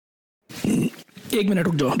एक मिनट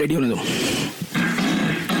रुक जाओ, रेडी होने दो.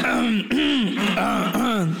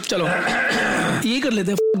 चलो ये कर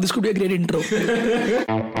लेते हैं. This could be a great intro.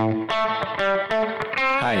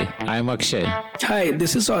 Hi, I'm Akshay. Hi,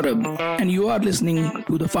 this is Saurabh, and you are listening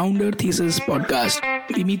to the Founder Thesis podcast.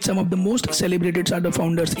 We meet some of the most celebrated startup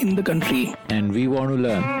founders in the country, And we want to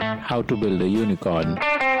learn how to build a unicorn.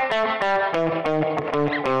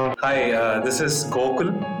 Hi, this is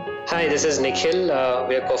Gokul. Hi, this is Nikhil.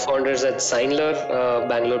 We are co-founders at Signler,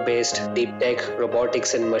 Bangalore-based deep tech,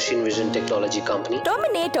 robotics and machine vision technology company.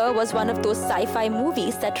 Terminator was one of those sci-fi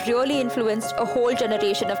movies that really influenced a whole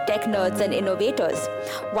generation of tech nerds and innovators.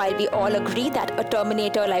 While we all agree that a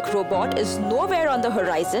Terminator-like robot is nowhere on the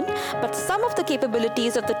horizon, but some of the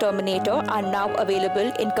capabilities of the Terminator are now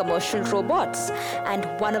available in commercial robots. And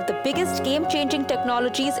one of the biggest game-changing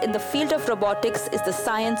technologies in the field of robotics is the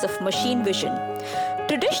science of machine vision.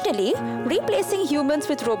 Traditionally, replacing humans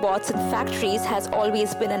with robots in factories has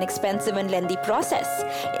always been an expensive and lengthy process.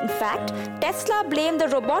 In fact, Tesla blamed the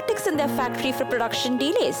robotics in their factory for production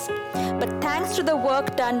delays. But thanks to the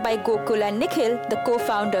work done by Gokul and Nikhil, the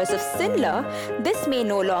co-founders of Signler, this may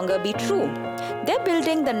no longer be true. They're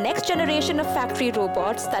building the next generation of factory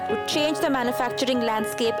robots that would change the manufacturing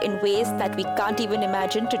landscape in ways that we can't even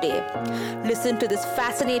imagine today. Listen to this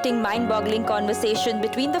fascinating, mind-boggling conversation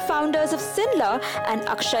between the founders of Signler and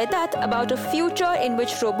Akshay Dutt about a future in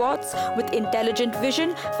which robots with intelligent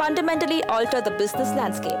vision fundamentally alter the business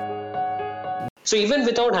landscape. So even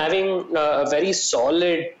without having a very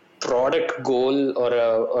solid product goal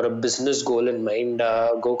or a business goal in mind,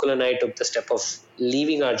 Gokul and I took the step of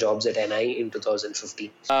leaving our jobs at NI in 2015.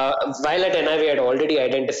 While at NI, we had already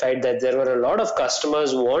identified that there were a lot of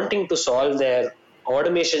customers wanting to solve their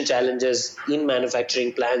automation challenges in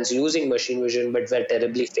manufacturing plants using machine vision, but were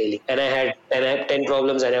terribly failing. And I had 10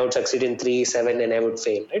 problems and I would succeed in 3, 7, and I would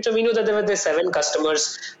fail. Right? So we knew that there were the 7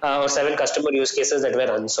 customers or 7 customer use cases that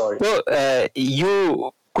were unsolved. So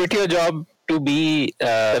you quit your job to be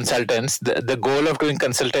consultants. The goal of doing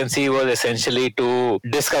consultancy was essentially to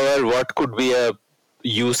discover what could be a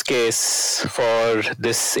use case for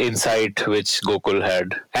this insight which Gokul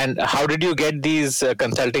had. And how did you get these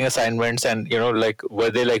consulting assignments? And were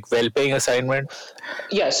they well-paying assignments?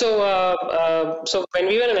 Yeah, so when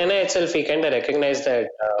we were in NI itself, we kind of recognized that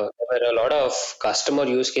there were a lot of customer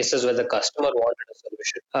use cases where the customer wanted a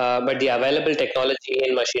solution, but the available technology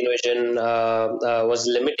in machine vision was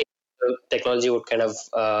limiting. Technology would kind of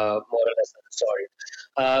more or less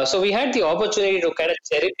unsolved. So we had the opportunity to kind of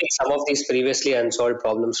cherry pick some of these previously unsolved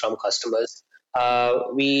problems from customers.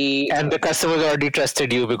 And the customers already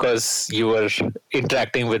trusted you because you were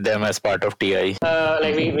interacting with them as part of TI.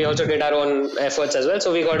 We also did our own efforts as well.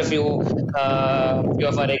 So we got a few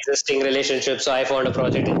of our existing relationships. So I found a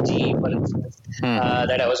project in GE, for instance,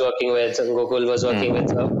 that I was working with. And Gokul was working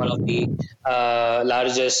with one of the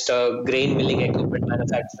largest grain milling equipment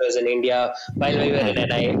manufacturers in India while we were in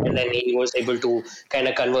NI, and then he was able to kind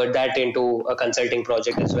of convert that into a consulting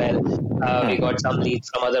project as well. We got some leads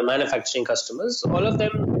from other manufacturing customers. All of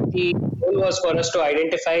them, the goal was for us to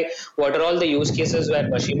identify what are all the use cases where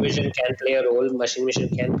machine vision can play a role. Machine vision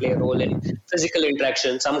can play a role in physical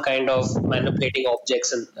interaction, some kind of manipulating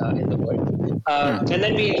objects in the world. And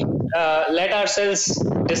then we let ourselves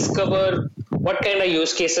discover what kind of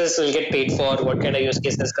use cases will get paid for, what kind of use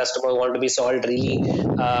cases customers want to be solved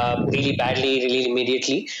really badly, really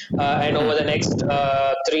immediately. And over the next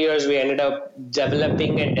 3 years, we ended up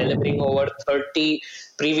developing and delivering over 30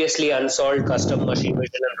 previously unsolved custom machine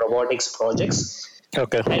vision and robotics projects.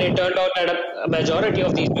 Okay. And it turned out that a majority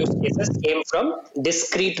of these use cases came from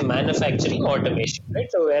discrete manufacturing automation, right?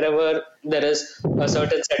 So wherever there is a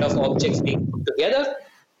certain set of objects being put together,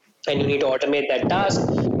 and you need to automate that task.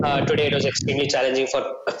 Today it was extremely challenging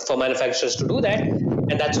for manufacturers to do that,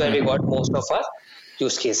 and that's where we got most of our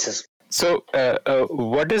use cases. So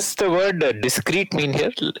what does the word discrete mean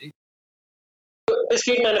here?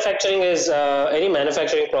 Discrete manufacturing is any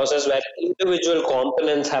manufacturing process where individual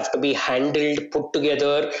components have to be handled, put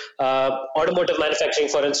together. Automotive manufacturing,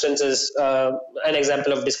 for instance, is an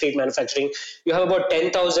example of discrete manufacturing. You have about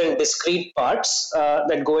 10,000 discrete parts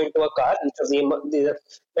that go into a car, each of the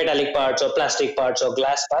metallic parts or plastic parts or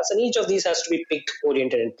glass parts, and each of these has to be picked,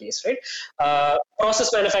 oriented in place, right?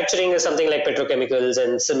 Process manufacturing is something like petrochemicals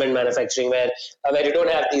and cement manufacturing where you don't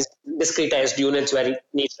have these discretized units where it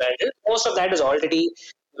needs to handle. Most of that is already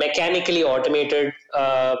mechanically automated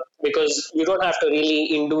because you don't have to really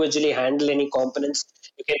individually handle any components.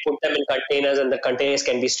 You can put them in containers and the containers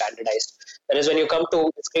can be standardized. Whereas when you come to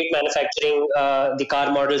discrete manufacturing, the car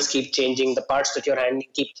models keep changing, the parts that you're handling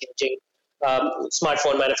keep changing.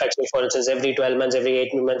 smartphone manufacturing, for instance, every 12 months, every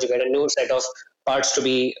 8 months, you get a new set of parts to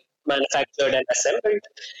be manufactured and assembled.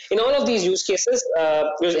 In all of these use cases,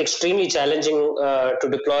 it was extremely challenging to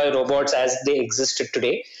deploy robots as they existed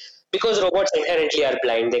today, because robots inherently are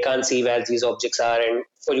blind. They can't see where these objects are, and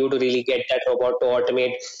for you to really get that robot to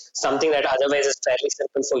automate something that otherwise is fairly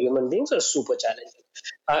simple for human beings was super challenging.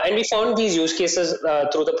 And we found these use cases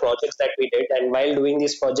through the projects that we did. And while doing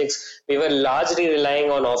these projects, we were largely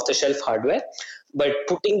relying on off-the-shelf hardware. But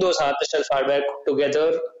putting those off-the-shelf hardware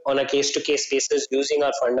together on a case-to-case basis using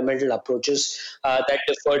our fundamental approaches that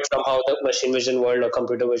differed from how the machine vision world or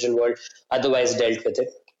computer vision world otherwise dealt with it.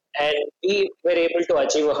 And we were able to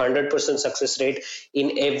achieve 100% success rate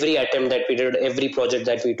in every attempt that we did, every project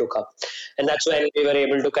that we took up. And that's when we were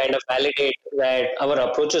able to kind of validate that our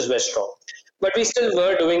approaches were strong. But we still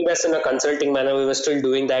were doing this in a consulting manner. We were still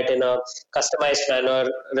doing that in a customized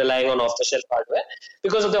manner, relying on off-the-shelf hardware.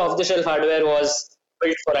 Because of the off-the-shelf hardware was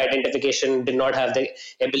built for identification, did not have the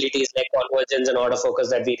abilities like convergence and autofocus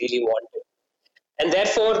that we really wanted. And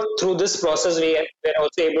therefore, through this process, we were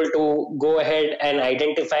also able to go ahead and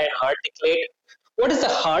identify and articulate what is the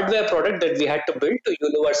hardware product that we had to build to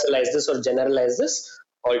universalize this or generalize this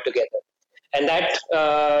altogether. And that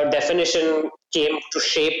definition came to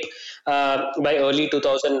shape by early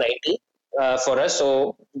 2019 for us.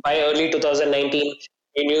 So by early 2019,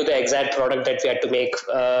 we knew the exact product that we had to make.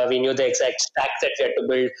 We knew the exact stack that we had to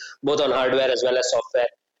build, both on hardware as well as software.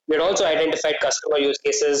 We had also identified customer use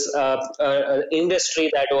cases, industry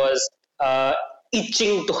that was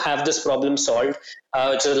itching to have this problem solved,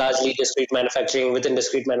 which is largely discrete manufacturing. Within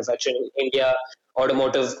discrete manufacturing in India,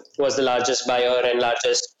 automotive was the largest buyer and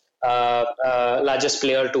largest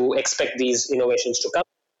player to expect these innovations to come.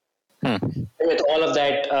 And with all of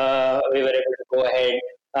that, we were able to go ahead.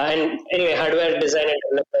 And anyway, hardware design and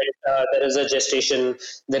development, there is a gestation,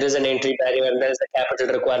 there is an entry barrier, and there is a capital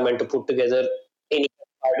requirement to put together any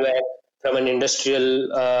hardware from an industrial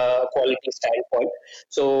quality standpoint.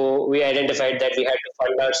 So we identified that we had to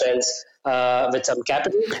fund ourselves with some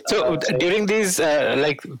capital. So during these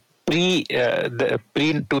pre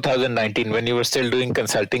 2019, when you were still doing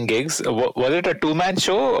consulting gigs, was it a two-man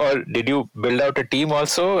show, or did you build out a team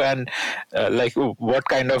also? And what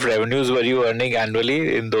kind of revenues were you earning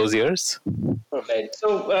annually in those years? Right.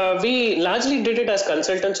 So we largely did it as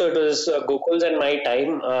consultants. So it was Gokul's and my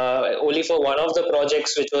time, only for one of the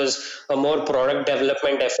projects, which was a more product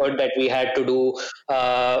development effort that we had to do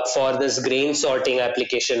for this grain sorting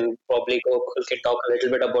application. Probably Gokul can talk a little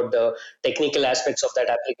bit about the technical aspects of that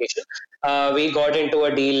application. We got into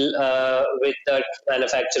a deal with the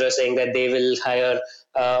manufacturer saying that they will hire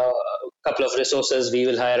a couple of resources, we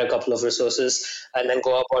will hire a couple of resources, and then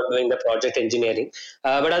go about doing the project engineering.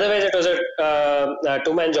 But otherwise, it was a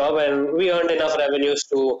two-man job, and we earned enough revenues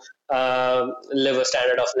to live a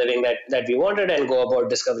standard of living that we wanted and go about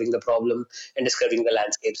discovering the problem and discovering the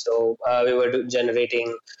landscape. So we were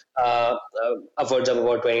generating upwards of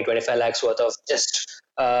about 20-25 lakhs worth of just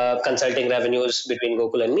consulting revenues between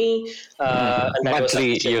Gokul and me. And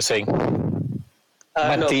monthly, you're saying?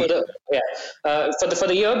 No, for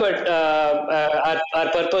the year, but our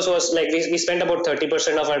purpose was like we spent about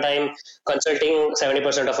 30% of our time consulting,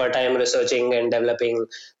 70% of our time researching and developing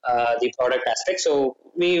the product aspect. So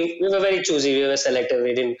we were very choosy, we were selective.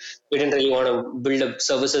 We didn't really want to build a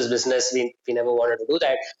services business. We never wanted to do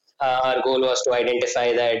that. Our goal was to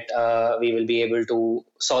identify that we will be able to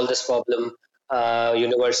solve this problem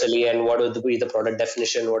universally, and what would be the product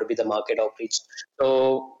definition, what would be the market outreach.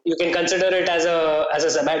 So you can consider it as a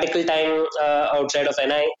sabbatical time outside of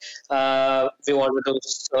NI. We wanted to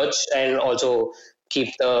search and also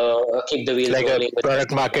keep the wheels like rolling. A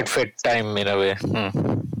product market fit time in a way.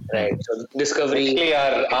 Right. So discovery. Basically,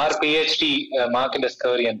 our PhD, market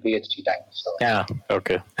discovery and PhD time. So. Yeah.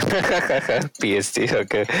 Okay. PhD.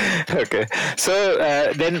 Okay. So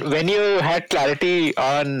then, when you had clarity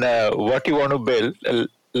on what you want to build,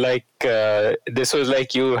 this was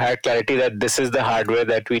like you had clarity that this is the hardware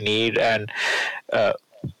that we need, and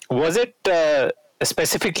was it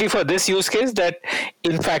specifically for this use case that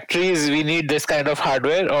in factories we need this kind of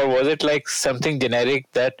hardware, or was it like something generic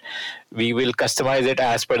that we will customize it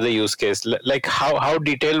as per the use case? Like how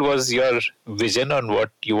detailed was your vision on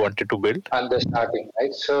what you wanted to build? At the starting,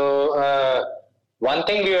 right? So one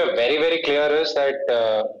thing we were very, very clear is that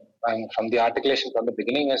from the articulation from the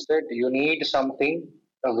beginning is that you need something,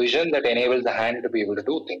 a vision that enables the hand to be able to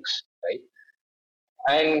do things, right?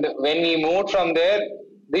 And when we moved from there,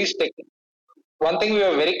 one thing we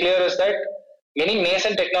were very clear is that any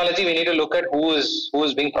nascent technology, we need to look at who is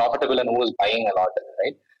being profitable and who is buying a lot,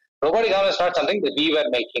 right? robotic arm is not something that we were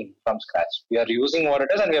making from scratch. We are using what it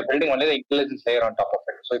is, and we are building only the intelligence layer on top of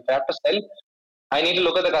it. So if I have to sell, I need to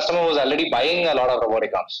look at the customer who's already buying a lot of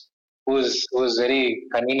robotic arms, who's very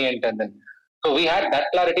convenient, and then so we had that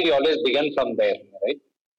clarity. We always began from there, right?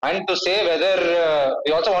 And to say whether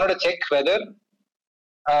we also wanted to check whether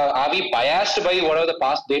are we biased by whatever the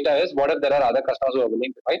past data is? What if there are other customers who are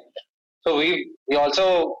willing to buy? So we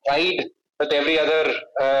also tried with every other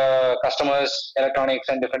customers, electronics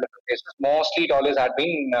and different cases. Mostly it always had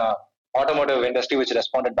been automotive industry which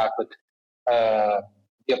responded back with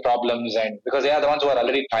their problems, and because they are the ones who are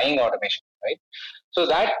already trying automation, right? So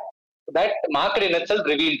that market in itself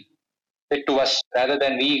revealed it to us rather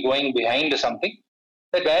than we going behind something.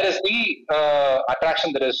 That where is the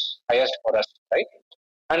attraction that is highest for us, right?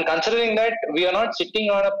 And considering that we are not sitting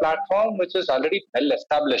on a platform which is already well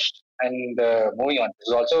established and moving on, this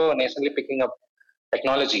is also nascently picking up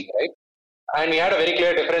technology, right? And we had a very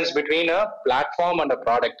clear difference between a platform and a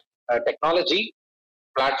product. A technology,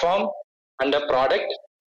 platform, and a product.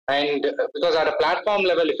 And because at a platform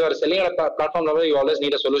level, if you are selling at a platform level, you always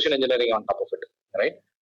need a solution engineering on top of it, right?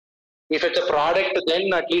 If it's a product,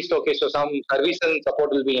 then at least, okay, so some service and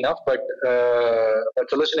support will be enough, but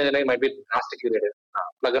solution engineering might be drastically rated.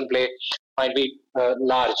 Plug and play might be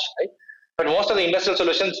large, right? But most of the industrial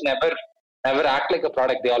solutions never act like a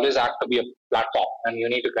product. They always act to be a platform, and you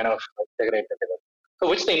need to kind of integrate it together. So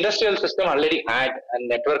which the industrial system already had a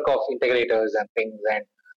network of integrators and things, and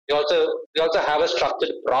we also have a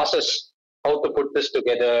structured process how to put this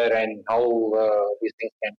together and how these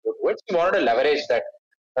things can go towards. We wanted to leverage that.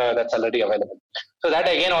 That's already available. So that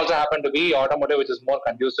again also happened to be automotive, which is more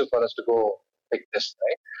conducive for us to go pick this,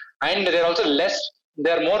 right? And they're also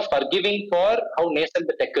they're more forgiving for how nascent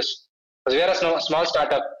the tech is. Because we are a small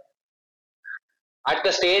startup. At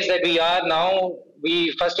the stage that we are now,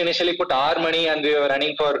 we first initially put our money and we were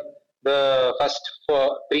running for the first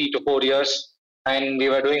 3 to 4 years. And we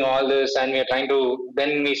were doing all this, and we were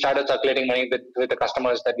then we started circulating money with the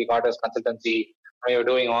customers that we got as consultancy. We were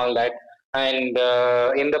doing all that. And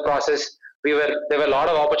in the process, there were a lot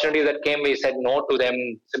of opportunities that came. We said no to them,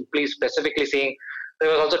 specifically saying there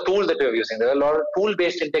was also tools that we were using. There were a lot of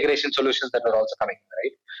tool-based integration solutions that were also coming,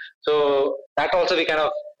 right? So that also we kind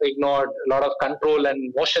of ignored. A lot of control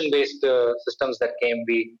and motion-based systems that came,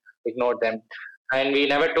 we ignored them. And we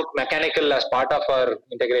never took mechanical as part of our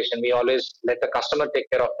integration. We always let the customer take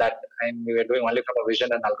care of that, and we were doing only from a vision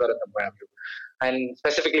and algorithm point of view, and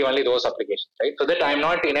specifically only those applications, right? So that I'm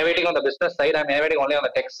not innovating on the business side, I'm innovating only on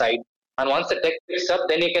the tech side. And once the tech picks up,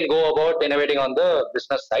 then you can go about innovating on the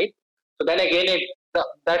business side. So then again,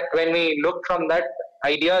 that when we look from that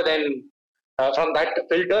idea, then from that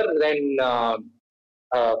filter, then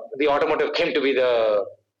the automotive came to be the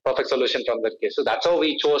perfect solution from that case. So that's how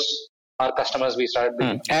we chose our customers. We started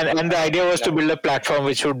and the idea was to build a platform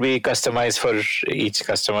which would be customized for each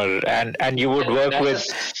customer, and you would work with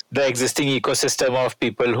the existing ecosystem of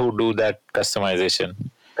people who do that customization.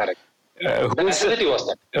 Correct. Who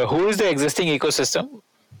is the existing ecosystem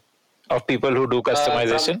of people who do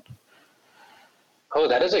customization?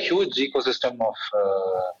 That is a huge ecosystem of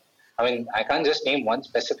I can't just name one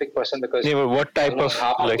specific person, because what type of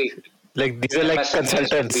these are like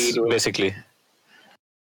consultants basically.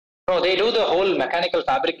 No, they do the whole mechanical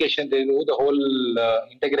fabrication. They do the whole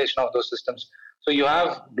integration of those systems. So you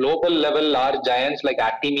have global level large giants like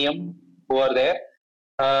Actinium who are there.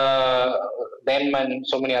 Them and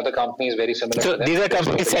so many other companies very similar. So these are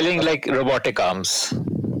companies selling like robotic arms.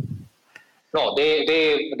 No,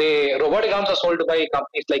 they robotic arms are sold by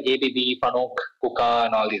companies like ABB, Fanuc, Kuka,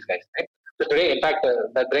 and all these guys. Right? So today, in fact,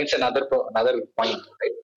 that brings another point.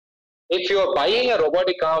 Right? If you are buying a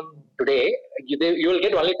robotic arm today, you will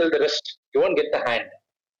get only till the wrist. You won't get the hand,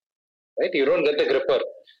 right? You don't get the gripper.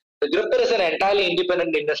 The gripper is an entirely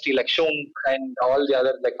independent industry, like Schunk and all the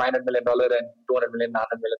other, like $500 million and $200 million,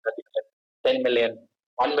 $100 million, $30 million, $10 million,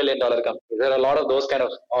 $1 million companies. There are a lot of those kind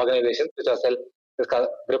of organizations which are sell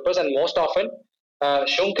grippers, and most often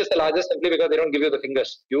Schunk is the largest simply because they don't give you the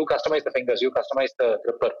fingers. You customize the fingers. You customize the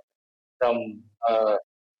gripper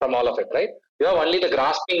from all of it, right? You have only the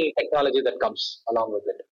grasping technology that comes along with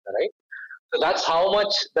it, right? So that's how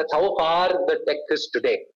far the tech is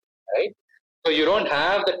today, right? So you don't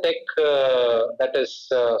have the tech that is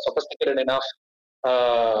sophisticated enough,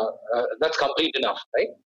 that's complete enough, right?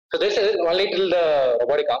 So this is only till the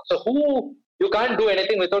robotic arm. So you can't do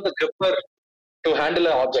anything without the gripper to handle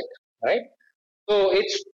an object, right? So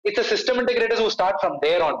it's a system integrators who start from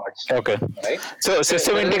there onwards. Okay. Right. So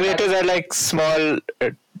system integrators are like small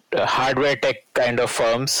hardware tech kind of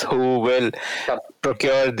firms who will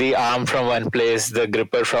procure the arm from one place, the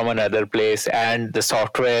gripper from another place, and the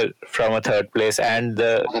software from a third place, and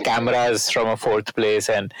the cameras from a fourth place,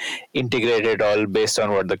 and integrate it all based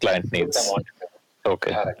on what the client needs.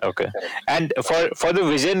 Okay. And for the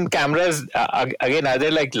vision cameras, again, are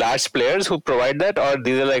there like large players who provide that, or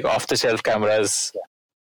these are like off-the-shelf cameras?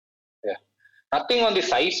 Yeah. Nothing on the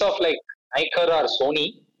size of like Nikon or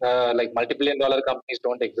Sony. Like multi-billion-dollar companies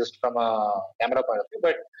don't exist from a camera point of view,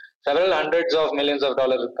 but several hundreds of millions of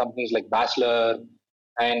dollar companies like Basler,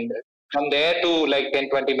 and from there to like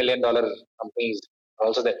 $10-20 million companies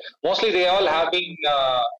also there. Mostly they all have been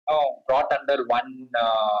brought under one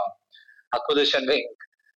acquisition wing.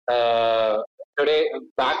 Today,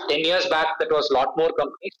 back 10 years back, that was a lot more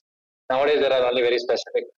companies. Nowadays, there are only very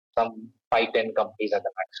specific, some 5-10 companies at the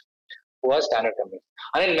max, who are standard companies.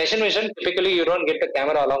 And in machine vision, typically you don't get the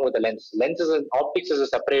camera along with the lens. Optics is a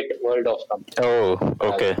separate world of companies. Oh,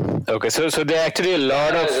 okay. So there are actually a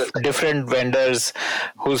lot of different vendors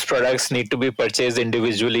whose products need to be purchased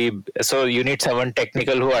individually. So you need someone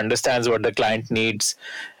technical who understands what the client needs,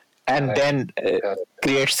 and then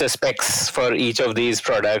creates the specs for each of these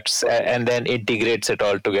products, and then integrates it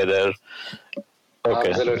all together. Okay.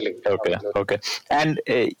 Absolutely. Okay. And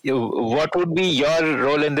what would be your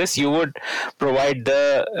role in this? You would provide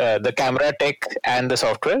the camera tech and the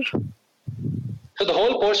software? So the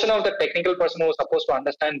whole portion of the technical person who is supposed to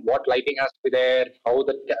understand what lighting has to be there, how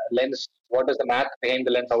the lens, what is the math behind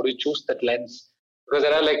the lens, how do you choose that lens? Because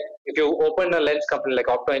there are like, if you open a lens company like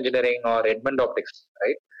Opto Engineering or Edmund Optics,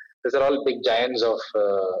 right? These are all big giants of,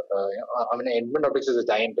 Edmund Optics is a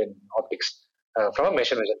giant in optics from a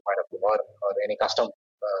machine vision point of view, or any custom.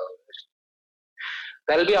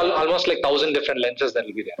 There will be almost like 1,000 different lenses that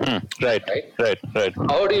will be there. Right.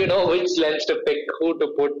 How do you know which lens to pick, who to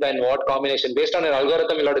put, and what combination? Based on an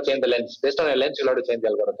algorithm, you'll have to change the lens. Based on a lens, you'll have to change the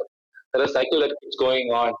algorithm. There is a cycle that keeps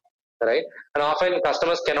going on, right? And often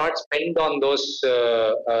customers cannot spend on those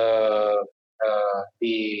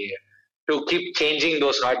to keep changing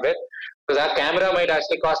those hardware, because our camera might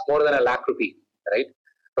actually cost more than ₹1 lakh, right?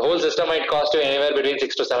 The whole system might cost you anywhere between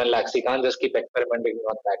 6 to 7 lakhs. You can't just keep experimenting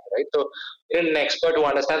on that, right? So you need an expert who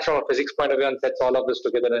understands from a physics point of view and sets all of this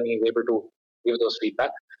together, and he's able to give those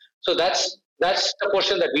feedback. So that's the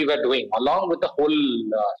portion that we were doing, along with the whole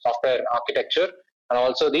software architecture and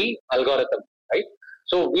also the algorithm, right?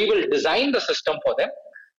 So we will design the system for them,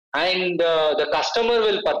 and the customer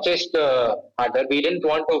will purchase the hardware. We didn't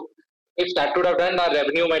want to. If that would have done, our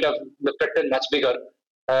revenue might have looked much bigger.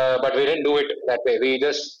 But we didn't do it that way.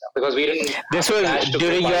 Because we didn't. This was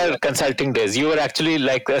during your consulting days. You were actually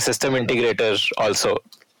like a system integrator also.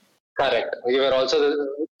 Correct. We were also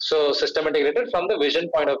so system integrator from the vision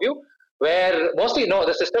point of view, where mostly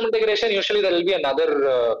the system integration, usually there will be another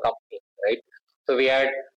company, right? So we had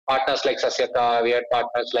partners like Sasyata, we had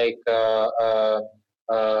partners like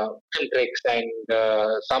Centrix, and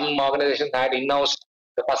some organizations had in-house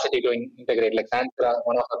capacity to integrate, like Santra,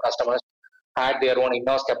 one of the customers, had their own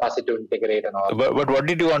in-house capacity to integrate and all. But what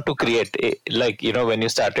did you want to create? Like, when you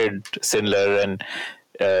started Sinler, and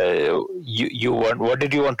what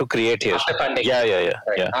did you want to create here? After funding. Yeah.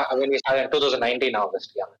 Right. When we started in 2019,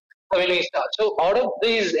 August. Yeah. So when we start, so out of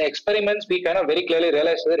these experiments, we kind of very clearly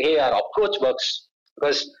realized that, hey, our approach works,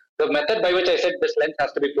 because the method by which I said this lens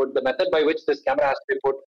has to be put, the method by which this camera has to be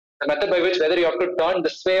put, the method by which whether you have to turn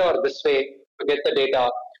this way or this way to get the data,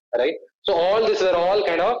 right? So all these were all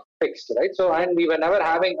kind of fixed, right? So, and we were never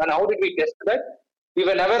having, and how did we test that? We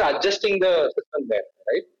were never adjusting the system there,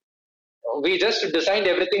 right? We just designed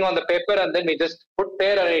everything on the paper, and then we just put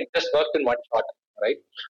there, and it just worked in one shot, right?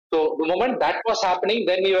 So the moment that was happening,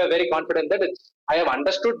 then we were very confident that I have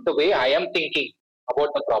understood the way I am thinking about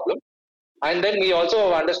the problem. And then we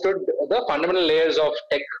also understood the fundamental layers of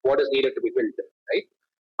tech, what is needed to be built, right?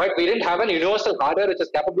 But we didn't have an universal hardware which is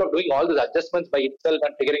capable of doing all these adjustments by itself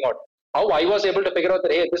and figuring out. How I was able to figure out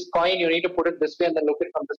that, hey, this coin, you need to put it this way and then look at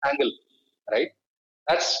it from this angle, right?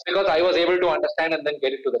 That's because I was able to understand and then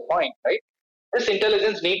get it to the point, right? This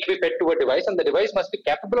intelligence needs to be fed to a device, and the device must be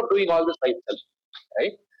capable of doing all this by itself,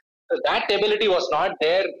 right? So that ability was not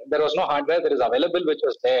there. There was no hardware that is available which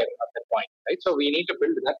was there at that point, right? So we need to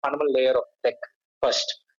build that fundamental layer of tech first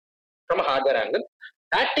from a hardware angle.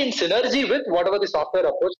 That in synergy with whatever the software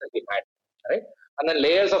approach that we had, right? And then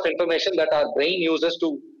layers of information that our brain uses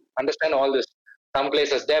to understand all this. Some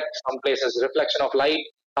places depth, some places reflection of light,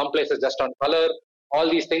 some places just on color, all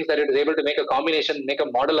these things that it is able to make a combination, make a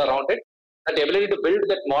model around it. That ability to build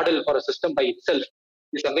that model for a system by itself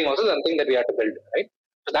is something that we have to build, right?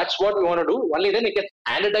 So that's what we want to do. Only then we can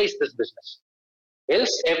standardize this business.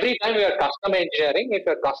 Else, every time we are custom engineering, if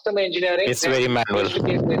you're custom engineering, It's very manual.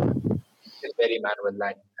 It's very manual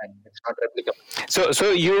and it's not replicable.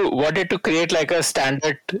 So you wanted to create like a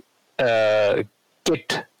standard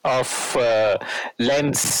kit of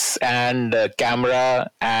lens and camera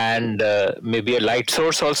and maybe a light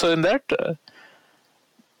source also in that?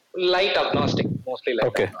 Light agnostic, mostly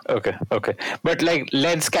light agnostic. Okay. But like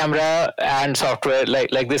lens, camera, and software,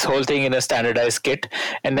 like this whole thing in a standardized kit,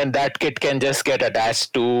 and then that kit can just get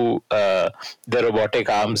attached to the robotic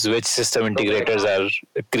arms which system integrators are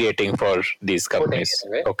creating for these companies.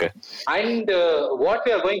 Okay. And what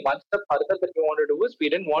we are going one step further that we want to do is we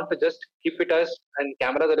didn't want to just keep it as a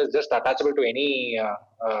camera that is just attachable to any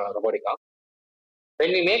robotic arm.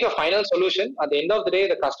 When we make a final solution, at the end of the day,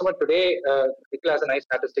 the customer today, Nikhil has a nice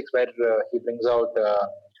statistics where he brings out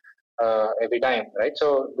every time, right?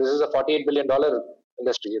 So this is a $48 billion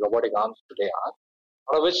industry, robotic arms today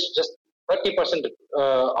are, out of which just 30%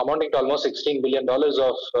 amounting to almost $16 billion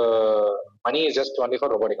of money is just only for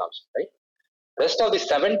robotic arms, right? Rest of the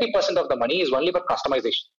 70% of the money is only for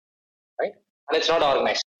customization, right? And it's not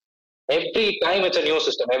organized. Every time it's a new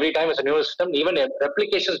system, even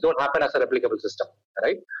replications don't happen as a replicable system,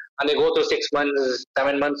 right? And they go through 6 months,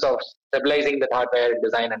 7 months of stabilizing the hardware,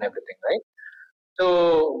 design and everything, right?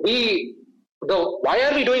 So why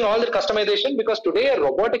are we doing all the customization? Because today a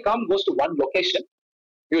robotic arm goes to one location.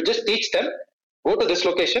 You just teach them, go to this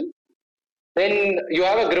location. Then you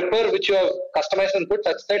have a gripper which you have customized and put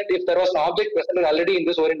such that if there was an object present already in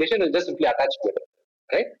this orientation, it'll just simply attach to it,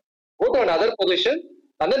 right? Go to another position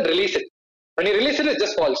and then release it. When you release it, it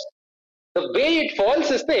just falls. The way it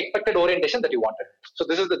falls is the expected orientation that you wanted. So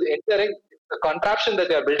this is the entire contraption that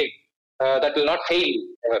they are building that will not fail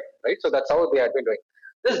ever, right? So that's how they have been doing.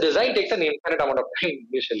 This design takes an infinite amount of time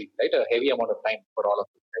initially, right? A heavy amount of time for all of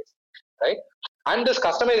these guys, right? And this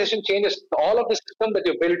customization changes all of the system that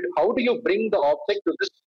you build. How do you bring the object to this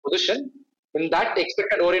position in that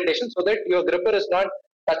expected orientation so that your gripper is not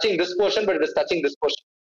touching this portion, but it is touching this portion,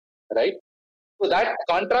 right? So that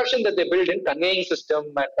contraption that they build in conveying system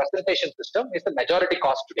and presentation system is the majority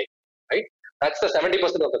cost today, right? That's the 70%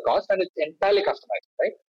 of the cost and it's entirely customized,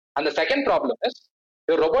 right? And the second problem is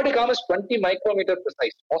your robotic arm is 20 micrometer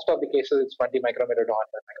precise. Most of the cases it's 20 micrometer to 100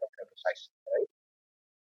 micrometer precise, right?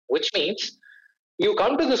 Which means you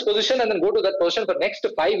come to this position and then go to that position for next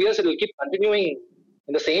 5 years, it will keep continuing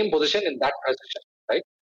in the same position in that position, right?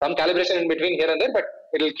 Some calibration in between here and there, but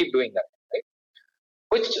it will keep doing that, right?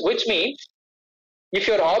 Which means if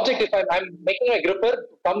your object, if I'm making my gripper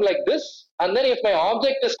come like this, and then if my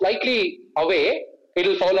object is slightly away, it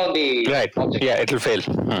will fall on the object. Yeah, it will fail.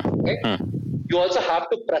 Okay? You also have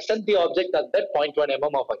to present the object at that 0.1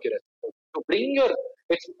 mm of accuracy. To bring your,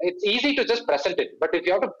 it's easy to just present it, but if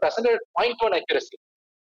you have to present it at 0.1 accuracy,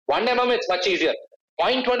 1 mm it's much easier.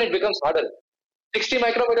 0.1 it becomes harder. 60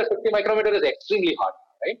 micrometer, 50 micrometer is extremely hard,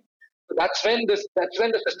 right? So that's when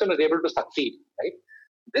the system is able to succeed, right?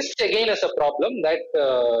 This again is a problem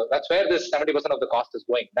that's where this 70% of the cost is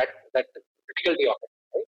going. That difficulty of it.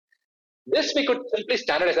 Right? This we could simply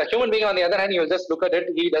standardize. A human being, on the other hand, you'll just look at it.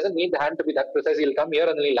 He doesn't need the hand to be that precise. He'll come here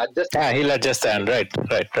and then he'll adjust. He'll adjust the hand. Right.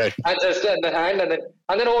 Adjust the hand and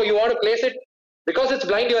then you want to place it because it's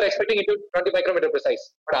blind. You are expecting it to 20 micrometer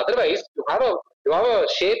precise. But otherwise, you have a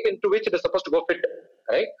shape into which it is supposed to go fit.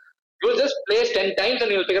 Right? You'll just place 10 times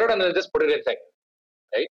and you'll figure out and then just put it inside.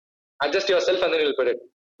 Right? Adjust yourself and then you'll put it.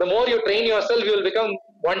 The more you train yourself, you will become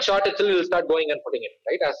one shot until you'll start going and putting it,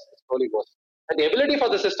 right? As it slowly goes. And the ability for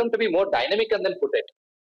the system to be more dynamic and then put it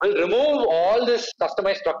will remove all this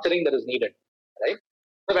customized structuring that is needed, right?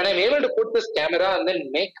 So when I'm able to put this camera and then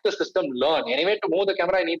make the system learn, anyway, to move the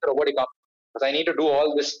camera, I need the robotic arm because I need to do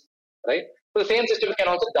all this, right? So the same system can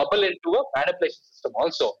also double into a manipulation system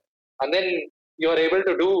also. And then you are able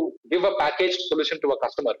to give a packaged solution to a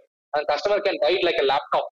customer. And customer can buy it like a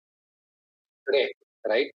laptop today.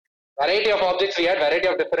 Right, variety of objects. We had variety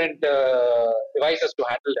of different devices to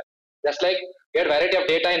handle them. Just like we had variety of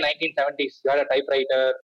data in 1970s. You had a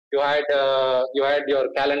typewriter. You had your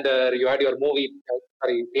calendar. You had your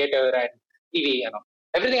theater and TV. You know,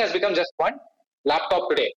 everything has become just one laptop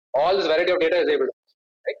today. All this variety of data is able to.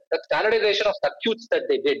 Right, the standardization of circuits that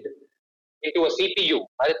they did into a CPU,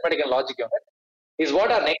 arithmetic and logic unit, is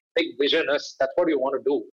what our next big vision is. That's what you want to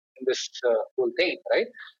do in this whole thing, right?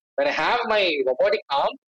 When I have my robotic arm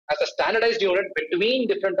as a standardized unit between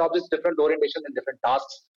different objects, different orientation, and different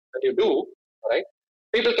tasks that you do, right?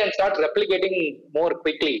 People can start replicating more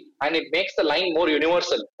quickly, and it makes the line more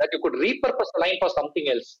universal. That you could repurpose the line for something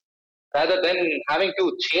else, rather than having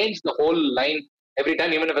to change the whole line every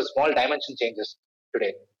time, even if a small dimension changes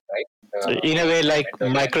today, right? In a way, like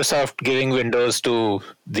Microsoft giving Windows to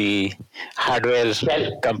the hardware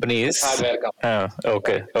companies. Hardware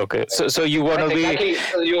companies. Okay. So you want to be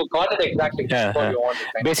exactly. You got it exactly. What you want.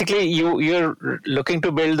 Basically, you're looking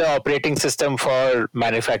to build the operating system for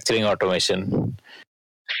manufacturing automation.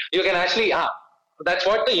 You can actually. That's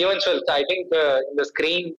what the events will. I think in the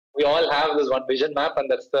screen we all have this one vision map,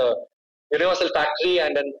 and that's the universal factory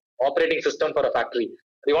and an operating system for a factory.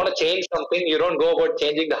 If you want to change something, you don't go about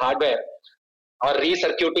changing the hardware or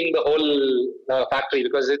recircuiting the whole factory,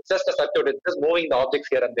 because it's just a circuit. It's just moving the objects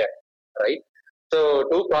here and there, right? So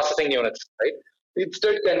two processing units, right?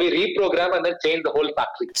 Instead, can we reprogram and then change the whole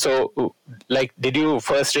factory? So, like, did you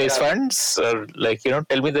first raise funds, or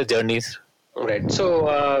tell me the journeys? Right.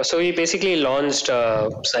 So we basically launched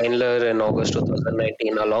Seinler in August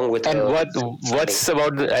 2019, along with. And what's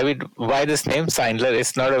about? Why this name Seinler?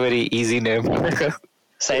 It's not a very easy name.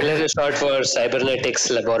 Seinler is short for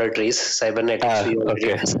Cybernetics Laboratories. Cybernetics.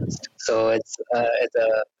 Okay. So it's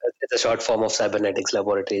a short form of Cybernetics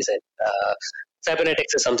Laboratories. And,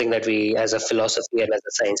 cybernetics is something that we, as a philosophy and as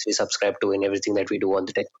a science, we subscribe to in everything that we do on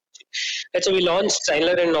the technology. And so we launched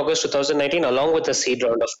Seinler in August 2019 along with a seed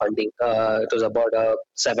round of funding. It was about a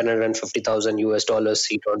 $750,000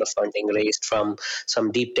 seed round of funding raised from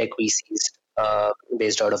some deep tech VCs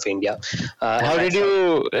based out of India. How did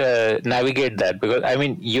you navigate that? Because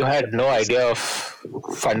you had no idea of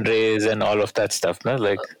fundraise and all of that stuff,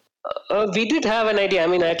 no? We did have an idea.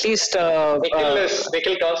 At least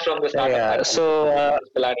Nikhil comes from the startup. Yeah. So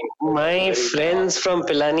my friends from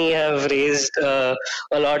Pilani have raised a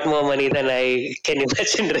lot more money than I can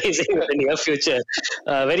imagine raising in the near future.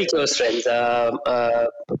 Very close friends,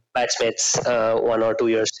 batchmates, 1 or 2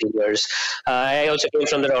 years seniors. I also came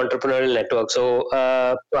from the entrepreneurial network. So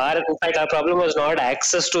our problem was not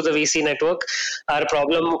access to the VC network. Our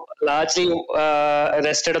problem largely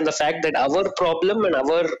rested on the fact that our problem and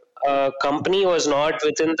our company was not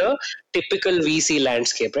within the typical VC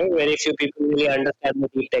landscape, right? Very few people really understand the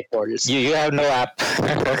deep tech models. You have no app.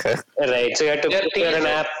 Right. So you have to prepare an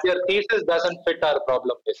app. Your thesis doesn't fit our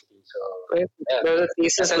problem, basically. So there was a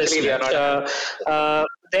thesis mismatch.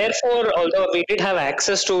 Therefore, although we did have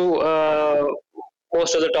access to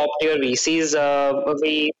most of the top tier VCs,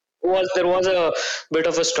 there was a bit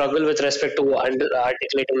of a struggle with respect to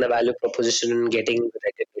articulating the value proposition and getting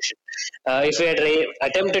recognition. If we had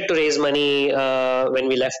attempted to raise money when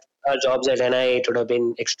we left our jobs at NI, it would have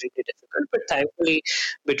been extremely difficult. But thankfully,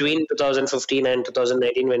 between 2015 and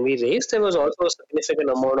 2019, when we raised, there was also a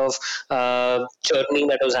significant amount of churning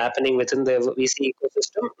that was happening within the VC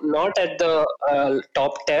ecosystem, not at the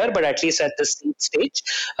top tier, but at least at the seed stage,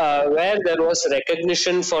 where there was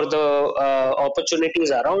recognition for the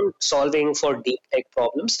opportunities around solving for deep tech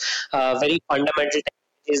problems, very fundamental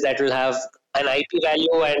technologies that will have an IP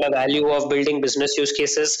value and a value of building business use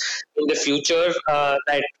cases in the future,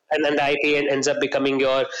 and then the IP ends up becoming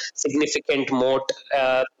your significant moat.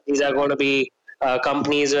 These are going to be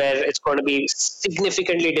companies where it's going to be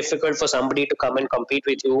significantly difficult for somebody to come and compete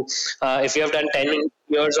with you. If you have done 10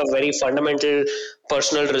 years of very fundamental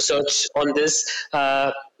personal research on this,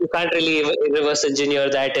 you can't really reverse engineer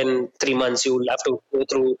that in 3 months. You'll have to go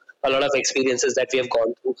through a lot of experiences that we have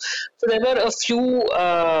gone through. So there were a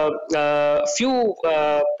few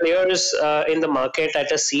players in the market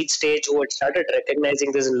at a seed stage who had started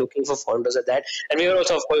recognizing this and looking for founders at that. And we were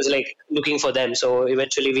also, of course, looking for them. So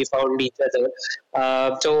eventually we found each other.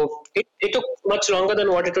 So it took much longer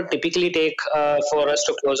than what it would typically take for us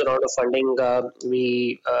to close a round of funding.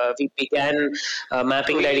 We began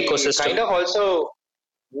mapping that ecosystem. Kind of also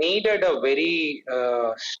needed a very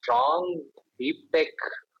strong deep tech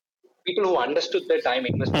people who understood their time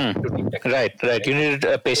investment into deep tech. Right. You needed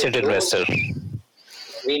a patient investor.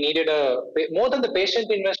 We needed more than the patient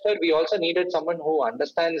investor. We also needed someone who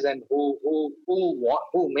understands and who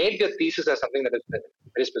made their thesis as something that is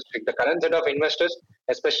very specific. The current set of investors,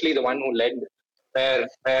 especially the one who led, where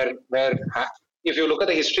if you look at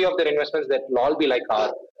the history of their investments, that will all be like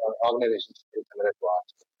our organizations, similar to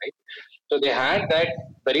ours, right? So they had that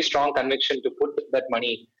very strong conviction to put that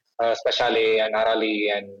money. Speciale and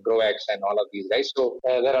Arali and Grovex and all of these guys. So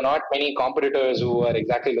there are not many competitors who are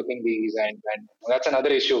exactly looking these, and that's another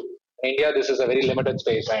issue. In India, this is a very limited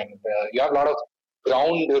space, and you have a lot of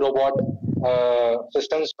ground robot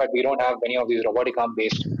systems, but we don't have many of these robotic arm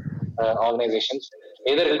based organizations.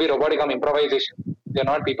 Either it will be robotic arm improvisation. They're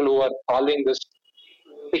not people who are solving this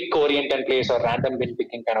pick oriented place or random bin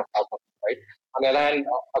picking kind of problem, right? On the other hand,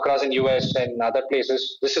 across in US and other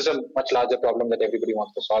places, this is a much larger problem that everybody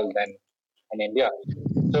wants to solve than in India.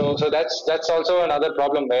 So that's also another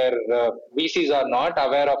problem where VCs are not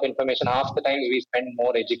aware of information. Half the time we spend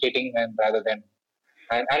more educating and rather than,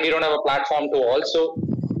 and we don't have a platform to also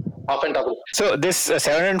often talk about. So this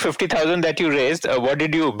 750,000 that you raised, what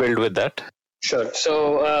did you build with that? Sure.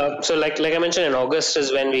 So like I mentioned, in August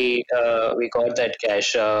is when we got that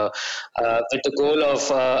cash with the goal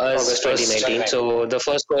of us 2019. So the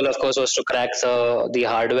first goal, of course, was to crack the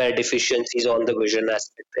hardware deficiencies on the vision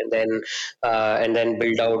aspect, and then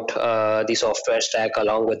build out the software stack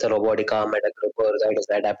along with the robotic arm and a gripper that is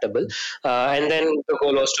adaptable. And then the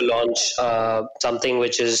goal was to launch something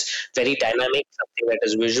which is very dynamic, something that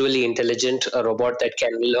is visually intelligent, a robot that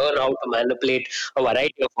can learn how to manipulate a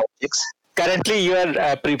variety of objects. Currently, you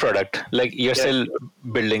are pre-product, like you're still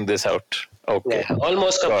building this out. Okay, yeah,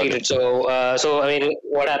 almost completed. So I mean,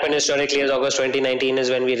 what happened historically is August 2019 is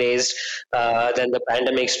when we raised. Then the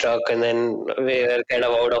pandemic struck, and then we were kind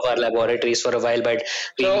of out of our laboratories for a while. But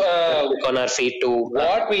we took on our feet to.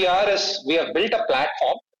 What we are is we have built a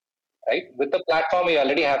platform, right? With the platform, we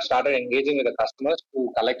already have started engaging with the customers to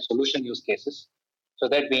collect solution use cases, so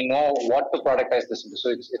that we know what to productize this into. So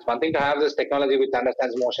it's one thing to have this technology which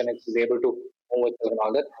understands motion, it is able to move it and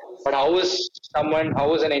all that. But how is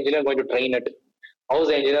an engineer going to train it? How is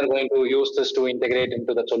the engineer going to use this to integrate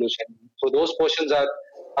into the solution? So those portions are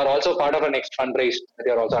also part of our next fundraise that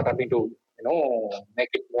we are also attempting to make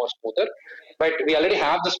it more smoother. But we already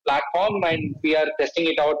have this platform and we are testing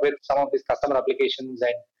it out with some of these customer applications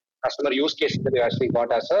and customer use cases that we actually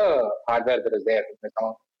got as a hardware that is there.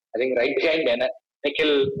 I think right behind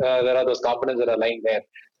Nikhil, there are those components that are lying there,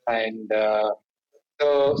 and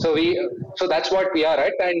so that's what we are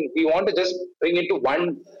at, and we want to just bring it to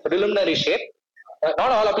one preliminary shape.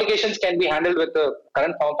 Not all applications can be handled with the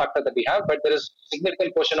current form factor that we have, but there is a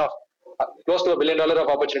significant portion of close to $1 billion of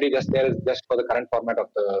opportunity just for the current format of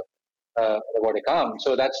the robotic arm.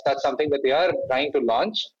 So that's something that we are trying to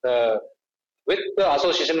launch with the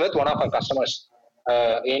association with one of our customers.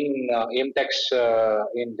 In IMTEX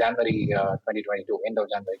in January 2022, end of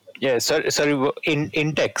January. Yeah, sorry,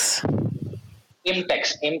 IMTEX.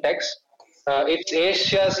 IMTEX. It's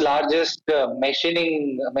Asia's largest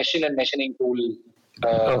machine and machining tool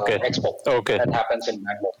expo. Okay. That happens in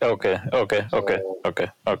Bangalore.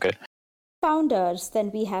 Okay. Founders, then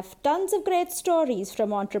we have tons of great stories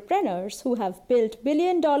from entrepreneurs who have built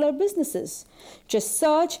billion-dollar businesses. Just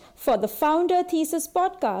search for the Founder Thesis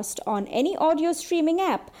podcast on any audio streaming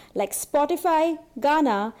app like Spotify,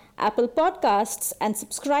 Gaana, Apple Podcasts, and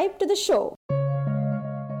subscribe to the show.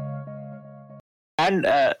 And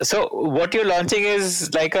so what you're launching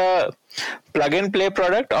is like a plug-and-play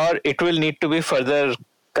product, or it will need to be further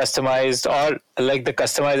customized, or like the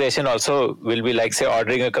customization also will be like, say,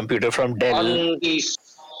 ordering a computer from Dell? On the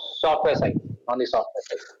software side. On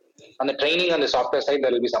the training on the software side, there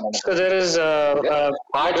will be some of it. So there is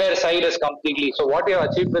hardware side is completely. So what we have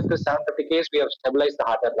achieved with this 750 case, we have stabilized the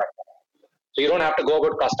hardware platform. So you don't have to go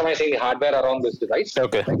about customizing the hardware around this device.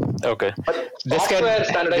 Okay. But this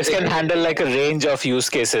can handle like a range of use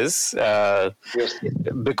cases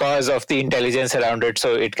because of the intelligence around it.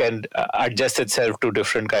 So it can adjust itself to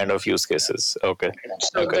different kind of use cases. Okay.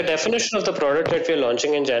 So the definition of the product that we're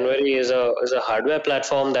launching in January is a hardware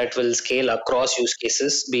platform that will scale across use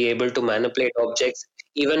cases, be able to manipulate objects.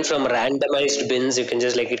 Even from randomized bins, you can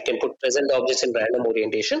it can put present objects in random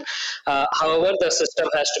orientation. However, the system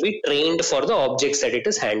has to be trained for the objects that it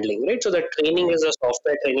is handling, right? So the training is a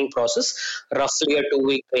software training process, roughly a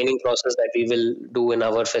 2-week training process that we will do in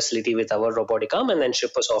our facility with our robotic arm, and then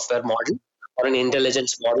ship a software model or an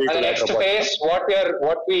intelligence model to that next phase,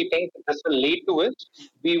 what we think this will lead to is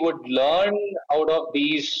we would learn out of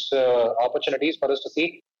these opportunities for us to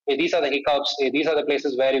see, hey, these are the hiccups, hey, these are the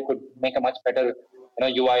places where you could make a much better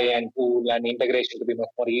UI and tool and integration to be much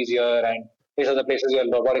more easier, and these are the places where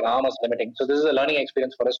robotic arm is limiting. So this is a learning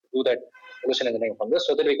experience for us to do that solution engineering from this,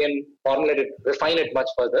 so that we can formulate it, refine it much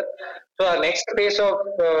further. So our next phase of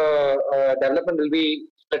development will be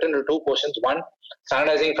split into 2 portions. One,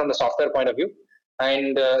 standardizing from the software point of view,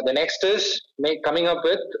 and the next is coming up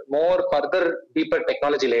with more further deeper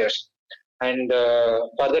technology layers and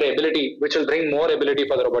further ability, which will bring more ability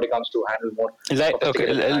for the robotic arms to handle more.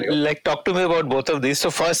 Talk to me about both of these. So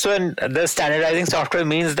first one, the standardizing software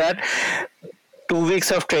means that 2 weeks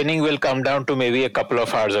of training will come down to maybe a couple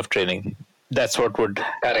of hours of training. That's what would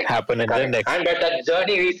happen in the next. And that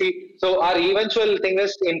journey we see. So our eventual thing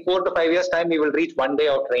is in 4 to 5 years time, we will reach 1 day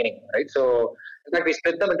of training, right? So in fact, we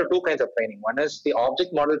split them into 2 kinds of training. One is the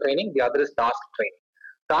object model training. The other is task training.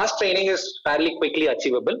 Task training is fairly quickly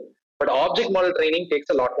achievable. But object model training takes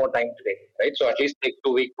a lot more time today, right? So at least take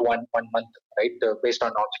 2 weeks to one month, right? Based on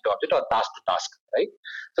object to object or task to task, right?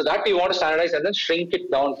 So that you want to standardize and then shrink it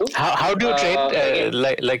down to. How do you train?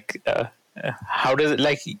 How does it,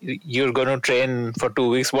 like you're going to train for 2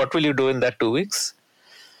 weeks? What will you do in that 2 weeks?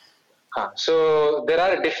 So there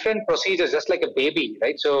are different procedures, just like a baby,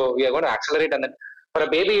 right? So we are going to accelerate, and then for a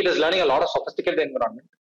baby, it is learning a lot of sophisticated environment.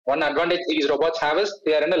 One advantage these robots have is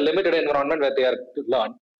they are in a limited environment where they are to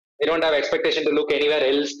learn. They don't have expectation to look anywhere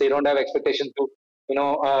else. They don't have expectation to,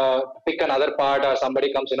 pick another part or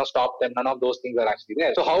somebody comes, stop them. None of those things are actually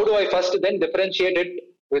there. So how do I first then differentiate it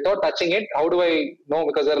without touching it? How do I know?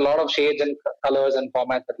 Because there are a lot of shades and colors and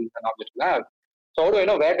formats that an object will have. So how do I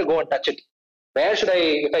know where to go and touch it? Where should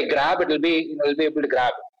if I grab it, will be able to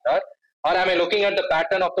grab it. Or am I looking at the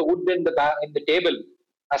pattern of the wood in the table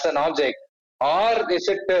as an object? Or is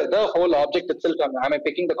it the whole object itself? Am I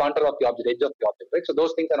picking the contour of the object, edge of the object, right? So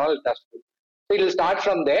those things are all touched. So it will start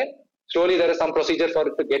from there. Slowly, there is some procedure for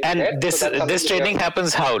it to get there. And this training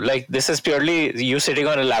happens how? Like this is purely you sitting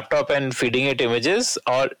on a laptop and feeding it images,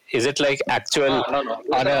 or is it like actual? No.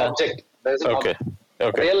 There's an object. There's an object.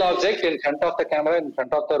 Okay. Real object in front of the camera, in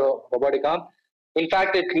front of the robotic arm. In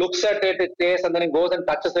fact, it looks at it, it says, and then it goes and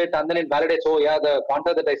touches it, and then it validates. Oh yeah, the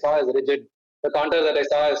contour that I saw is rigid. The contour that I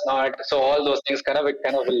saw is not. So all those things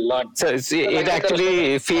it will learn. So it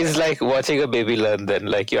actually feels like watching a baby learn. Then,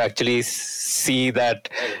 like you actually see that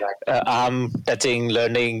arm touching,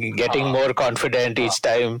 learning, getting more confident each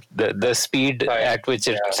time. The speed at which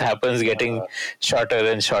it happens, getting shorter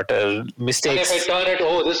and shorter. Mistakes. And if I turn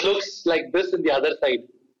it, this looks like this in the other side.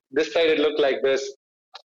 This side it looked like this.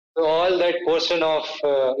 So all that portion of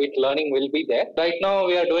it learning will be there. Right now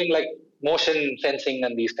we are doing like motion sensing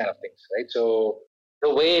and these kind of things, right? So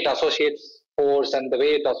the way it associates force and the way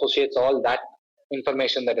it associates all that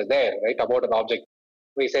information that is there, right, about an object.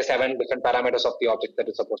 We say 7 different parameters of the object that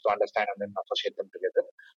is supposed to understand and then associate them together.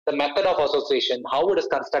 The method of association, how it is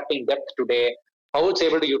constructing depth today, how it's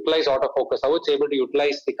able to utilize autofocus, how it's able to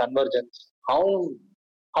utilize the convergence,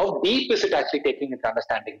 how deep is it actually taking its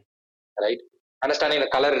understanding, right? Understanding the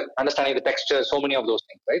color, understanding the texture, so many of those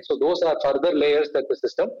things, right? So those are further layers that the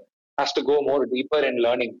system has to go more deeper in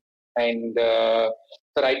learning. And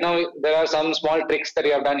so right now, there are some small tricks that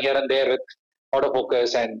we have done here and there with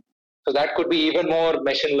autofocus. And so that could be even more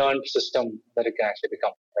machine learned system that it can actually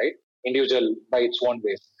become, right? Individual by its own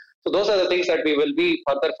ways. So those are the things that we will be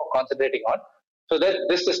further concentrating on. So that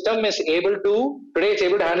this system is able to, today it's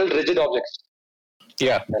able to handle rigid objects.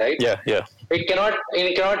 Yeah. Right? Yeah. It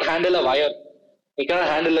cannot handle a wire. It cannot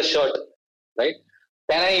handle a shirt, right?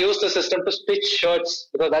 Then I use the system to stitch shirts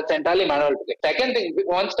because that's entirely manual. Second thing,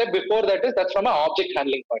 one step before that is that's from an object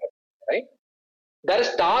handling point of view, right? There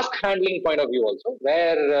is task handling point of view also,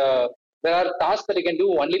 where there are tasks that you can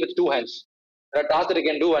do only with 2 hands. There are tasks that you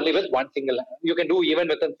can do only with one single hand. You can do even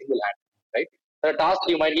with a single hand, right? There are tasks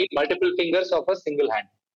you might need multiple fingers of a single hand,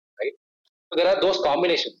 right? So there are those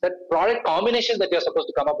combinations. That product combinations that you're supposed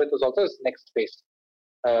to come up with is also next phase.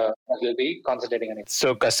 Will be concentrating on it.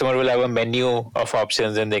 So customer will have a menu of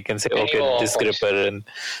options and they can say, this gripper and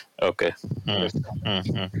okay.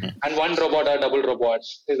 And one robot or double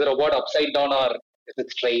robots. Is the robot upside down or is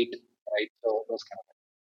it straight? Right. So those kind of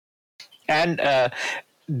things. And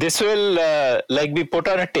this will be put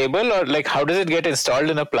on a table, or like how does it get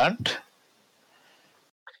installed in a plant?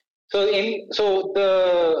 So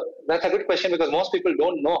that's a good question because most people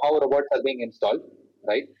don't know how robots are being installed,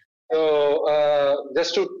 right? So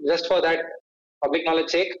just for that public knowledge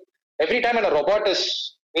sake, every time when a robot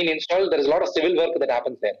is being installed, there is a lot of civil work that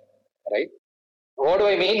happens there, right? What do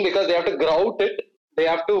I mean? Because they have to grout it, they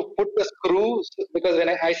have to put the screws, because when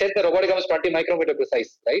I said the robotic arm is 20 micrometer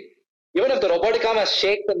precise, right? Even if the robotic arm has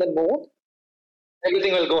shaked and then moved,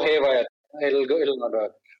 everything will go haywire. It'll not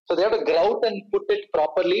work. So they have to grout and put it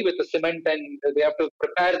properly with the cement, and they have to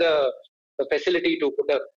prepare the facility to put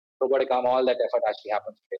a robotic arm. All that effort actually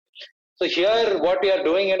happens. So here, what we are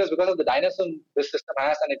doing is because of the dynamism this system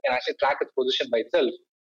has, and it can actually track its position by itself.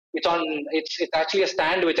 It's actually a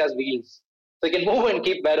stand which has wheels, so you can move and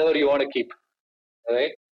keep wherever you want to keep.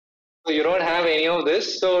 Right? So you don't have any of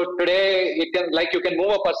this. So today, you can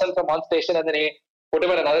move a person from one station and then put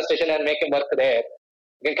him at another station and make him work there.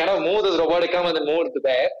 You can kind of move this robotic arm and then move it to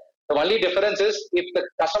there. The only difference is if the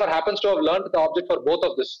customer happens to have learned the object for both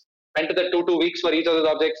of this, spent the 2 weeks for each of those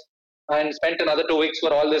objects, and spent another 2 weeks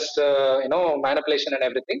for all this, manipulation and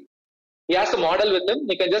everything. He has the model with him.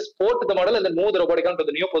 He can just port the model and then move the robotic arm to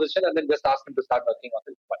the new position and then just ask him to start working on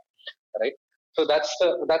this one, right? So that's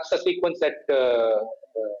the sequence that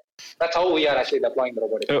That's how we are actually deploying the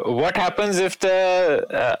robotic. What happens if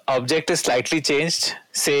the object is slightly changed?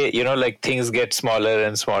 Say, like things get smaller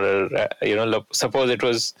and smaller. Suppose it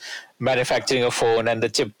was manufacturing a phone and the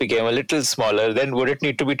chip became a little smaller. Then would it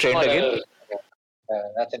need to be trained again?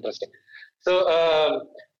 That's interesting. So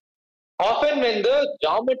often when the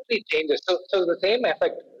geometry changes, so the same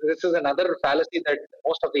effect. This is another fallacy that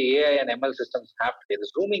most of the AI and ML systems have today: the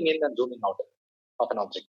zooming in and zooming out of an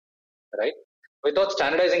object, right? Without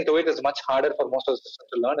standardizing to it, it's much harder for most of the systems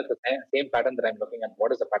to learn at the same pattern that I'm looking at.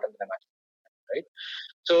 What is the pattern that I'm actually looking at, right?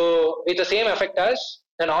 So it's the same effect as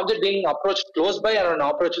an object being approached close by or an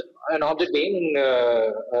object being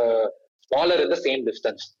smaller in the same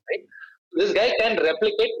distance, right? This guy can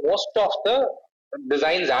replicate most of the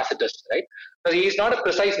designs as it is, right? So he's not a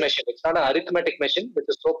precise machine. It's not an arithmetic machine, which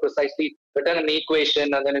is so precisely written an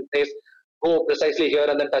equation and then it says, go precisely here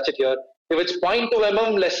and then touch it here. If it's 0.2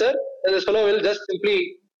 mm lesser, this fellow will just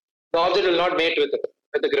simply, the object will not mate with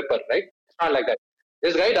the gripper, right? It's not like that.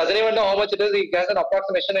 This guy doesn't even know how much it is. He has an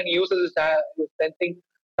approximation and he uses his sensing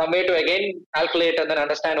some way to again calculate and then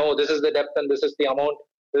understand, oh, this is the depth and this is the amount,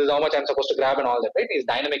 this is how much I'm supposed to grab and all that, right? He's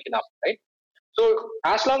dynamic enough, right? So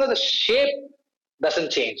as long as the shape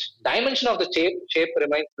doesn't change, dimension of the shape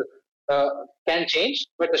remains, can change,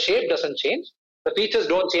 but the shape doesn't change. The features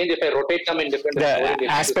don't change if I rotate them in different. The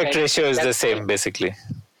aspect ratio is the same, basically.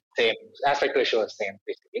 Same aspect ratio is same,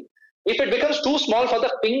 basically. If it becomes too small for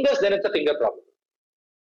the fingers, then it's a finger problem.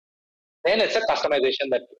 Then it's a customization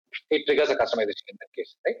that it triggers a customization in that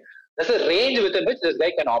case, right? There's a range within which this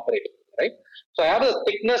guy can operate, right? So I have the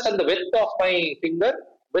thickness and the width of my finger,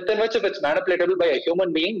 within which if it's manipulatable by a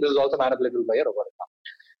human being, this is also manipulatable by a robot.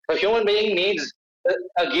 So a human being needs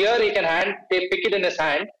a gear he can pick it in his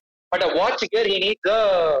hand. But a watch gear, he needs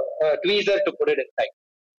a tweezer to put it inside,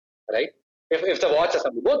 right? If the watch is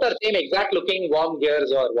something, both are same exact looking worm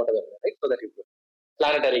gears or whatever, right? So that you put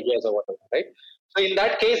planetary gears or whatever, right? So in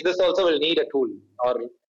that case, this also will need a tool, or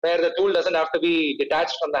where the tool doesn't have to be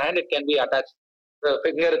detached from the hand, it can be attached. The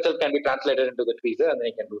finger itself can be translated into the tweezer, and then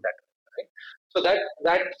you can do that, right? So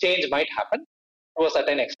that change might happen to a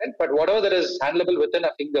certain extent, but whatever that is handleable within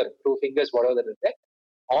a finger, 2 fingers, whatever that is there,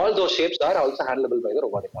 all those shapes are also handleable by the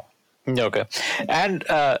robotic arm. Okay. And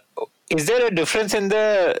is there a difference in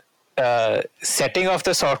the setting of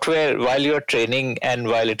the software while you're training and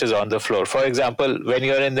while it is on the floor? For example, when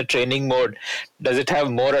you're in the training mode, does it have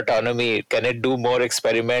more autonomy? Can it do more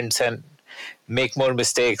experiments and make more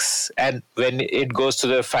mistakes? And when it goes to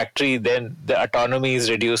the factory, then the autonomy is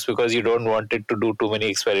reduced because you don't want it to do too many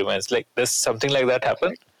experiments. Like, does something like that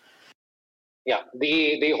happen? Yeah,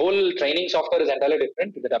 the whole training software is entirely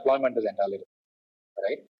different. The deployment is entirely different,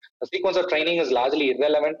 right? The sequence of training is largely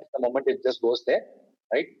irrelevant the moment it just goes there,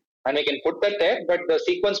 right? And we can put that there, but the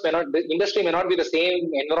industry may not be the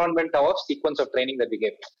same environment of sequence of training that we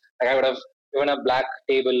gave. Like I would have given a black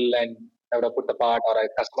table and I would have put the part, or I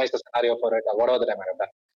customized the scenario for it, or whatever that I might have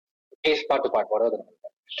done. Case part to part, whatever that I might have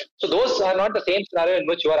done. So those are not the same scenario in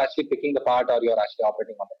which you are actually picking the part or you are actually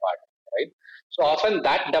operating on the part, right? So often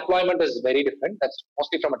that deployment is very different. That's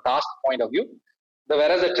mostly from a task point of view.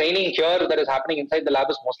 Whereas the training here that is happening inside the lab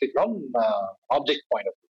is mostly from object point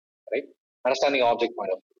of view, right? Understanding object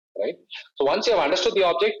point of view, right? So once you have understood the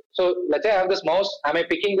object, so let's say I have this mouse, am I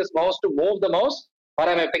picking this mouse to move the mouse, or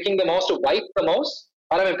am I picking the mouse to wipe the mouse,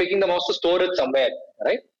 or am I picking the mouse to store it somewhere,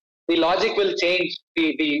 right? The logic will change,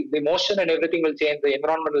 the motion and everything will change, the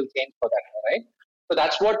environment will change for that, right? So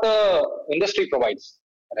that's what the industry provides,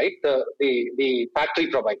 right? The factory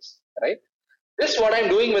provides, right? This, what I'm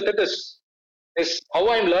doing with it is how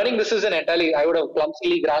I'm learning. This is an entirely, I would have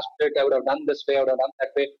clumsily grasped it, I would have done this way, I would have done that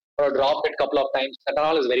way, or dropped it a couple of times. That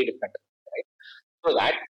all is very different, right? So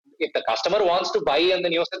that if the customer wants to buy and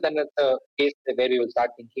then use it, then it's a case where we will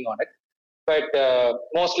start thinking on it. But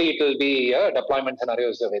mostly it will be deployment scenario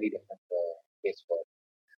is a very different case for it.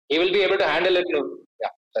 He will be able to handle it. Yeah,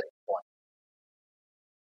 sorry, go on.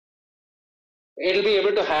 It will be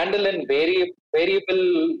able to handle in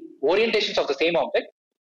variable orientations of the same object.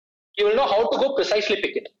 He will know how to go precisely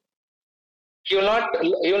pick it. He will not,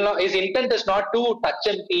 his intent is not to touch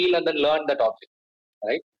and feel and then learn that object,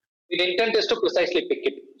 right? His intent is to precisely pick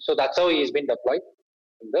it. So that's how he has been deployed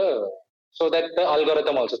so that the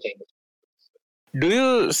algorithm also changes. Do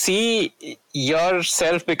you see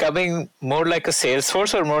yourself becoming more like a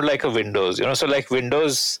Salesforce or more like a Windows? So like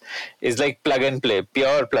Windows is like plug and play,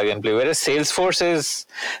 pure plug and play, whereas Salesforce is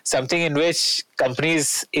something in which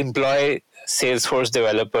companies employ Salesforce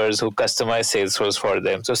developers who customize Salesforce for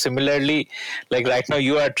them. So similarly, like right now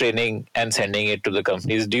you are training and sending it to the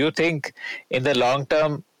companies. Do you think in the long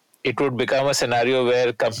term, it would become a scenario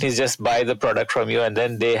where companies just buy the product from you, and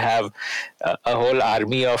then they have a whole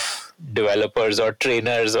army of developers or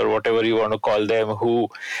trainers or whatever you want to call them who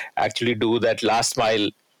actually do that last mile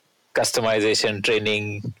customization,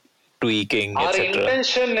 training, tweaking, Our etc.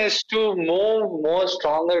 intention is to move more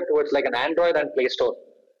stronger towards like an Android and Play Store,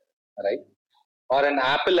 right? Or an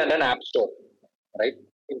Apple and an App Store, right?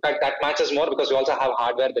 In fact, that matches more because we also have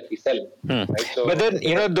hardware that we sell. Right? So, but then,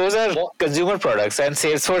 those are consumer products, and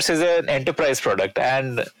Salesforce is an enterprise product.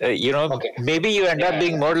 And, maybe you end up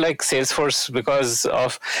being more like Salesforce because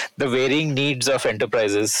of the varying needs of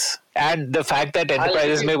enterprises. And the fact that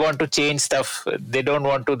enterprises may want to change stuff, they don't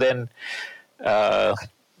want to then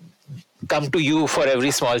come to you for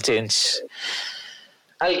every small change.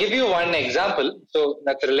 I'll give you one example. So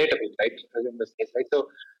that's relatable, right? In this case, right? So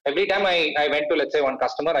every time I went to, let's say, one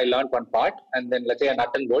customer, I learned one part, and then let's say a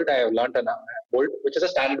nut and bolt, I have learned a bolt, which is a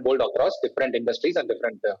standard bolt across different industries and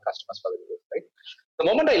different customers for the bolt, right? The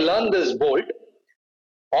moment I learn this bolt,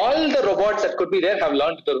 all the robots that could be there have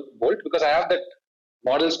learned the bolt because I have that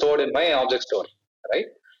model stored in my object store, right?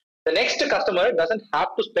 The next customer doesn't have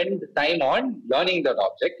to spend time on learning that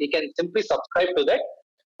object. He can simply subscribe to that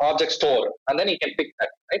object store, and then he can pick that,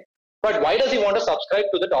 right? But why does he want to subscribe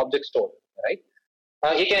to that object store, right?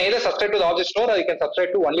 He can either subscribe to the object store or he can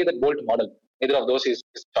subscribe to only that bolt model. Either of those is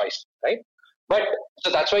his choice, right? But so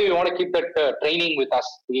that's why we want to keep that training with us.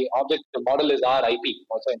 The model is our IP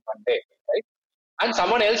also in one day, right? And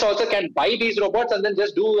someone else also can buy these robots and then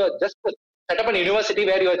just set up a university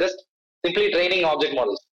where you are just simply training object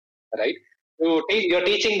models, right? You're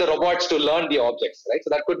teaching the robots to learn the objects, right? So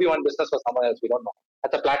that could be one business for someone else. We don't know.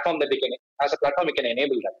 As a platform we can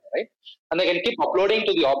enable that, right? And they can keep uploading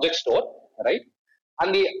to the object store, right?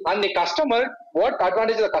 And the customer, what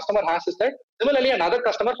advantage the customer has is that similarly another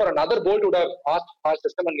customer for another bolt would have asked our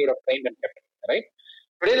system and we would have trained and kept it, right?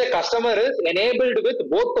 Today the customer is enabled with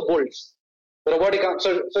both the bolts. The robotic,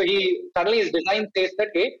 so he suddenly his design says that,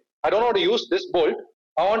 hey, I don't want to use this bolt.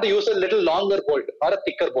 I want to use a little longer bolt or a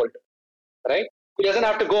thicker bolt, right? He doesn't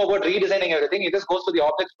have to go about redesigning everything. He just goes to the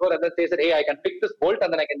object store and then says that, hey, I can pick this bolt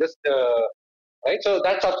and then I can just, right? So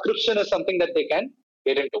that subscription is something that they can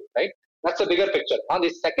get into, right? That's a bigger picture. On the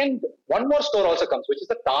second, one more store also comes, which is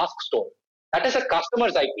the task store. That is a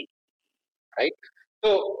customer's IP, right?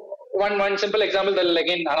 So one simple example that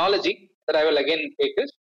analogy that I will again take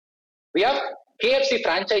is, we have KFC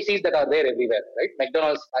franchisees that are there everywhere, right?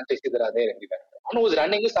 McDonald's franchisees that are there everywhere. One who's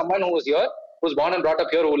running is someone who is here, who's born and brought up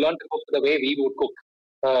here, who learned to cook the way we would cook,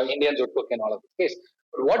 Indians would cook in all of this case.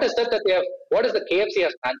 But what is that they have? What is the KFC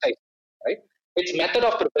as franchise, right? It's method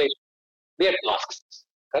of preparation. They are tasks,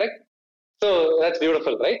 correct? So that's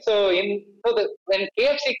beautiful, right? So when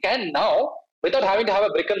KFC can now, without having to have a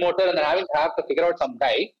brick and mortar and then have to figure out some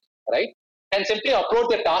guy, right, can simply upload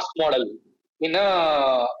the task model in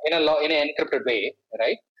an encrypted way,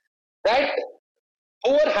 right? That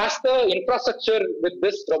whoever has the infrastructure with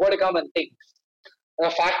this robotic arm and things, a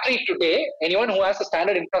factory today, anyone who has a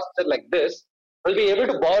standard infrastructure like this will be able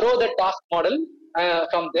to borrow the task model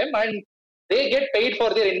from them, and they get paid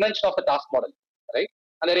for their invention of the task model, right?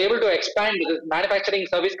 And they're able to expand. The manufacturing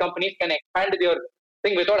service companies can expand their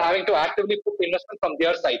thing without having to actively put investment from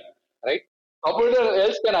their side, right? Uploader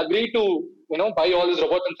else can agree to buy all these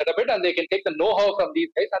robots and set up it, and they can take the know-how from these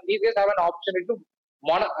guys, and these guys have an opportunity to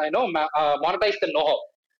monetize the know-how.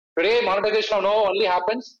 Today, monetization of know-how only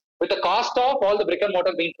happens with the cost of all the brick and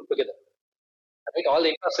mortar being put together, right? All the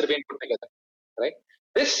infrastructure being put together, right?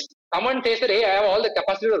 This someone says that, hey, I have all the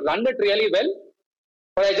capacity to run it really well,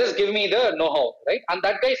 but I just give me the know-how, right? And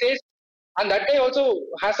that guy says, and that guy also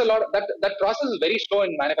has a lot. That process is very slow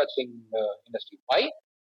in manufacturing industry. Why?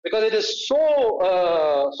 Because it is so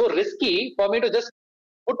risky for me to just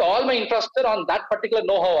put all my infrastructure on that particular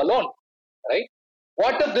know-how alone, right?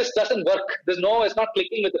 What if this doesn't work? This know-how is not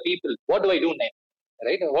clicking with the people. What do I do then?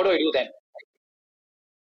 Right? What do I do then?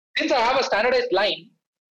 Since I have a standardized line,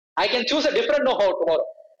 I can choose a different know-how tomorrow.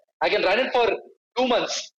 I can run it for 2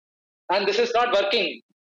 months, and this is not working,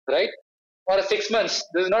 right? Or 6 months,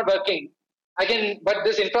 this is not working. But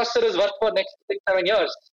this infrastructure is worth for next 6-7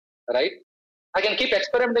 years, right? I can keep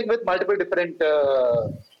experimenting with multiple different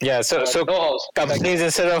so know-hows. Companies,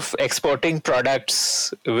 instead of exporting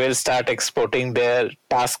products, will start exporting their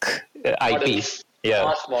task IP.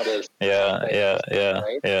 Task models.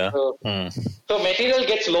 Right? So material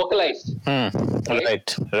gets localized.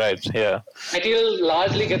 Right. Yeah. Material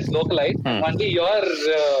largely gets localized. Only your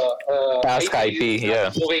task IP.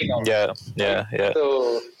 Moving on. Yeah.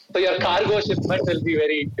 So So your cargo shipment will be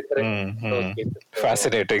very different. In those cases. So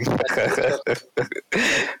Fascinating.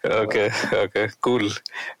 Okay, cool.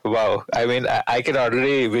 Wow. I mean, I can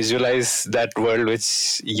already visualize that world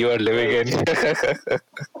which you are living in.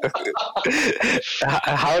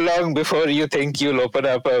 How long before you think you'll open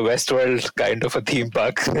up a Westworld kind of a theme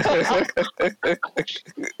park?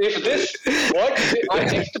 If this, what our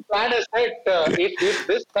next plan is that if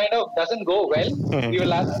this kind of doesn't go well, we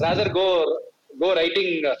will rather go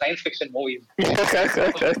writing science fiction movies. So that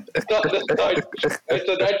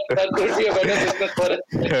could be a better business for us.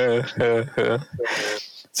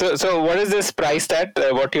 So what is this priced at?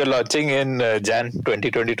 What you're launching in Jan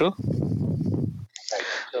 2022?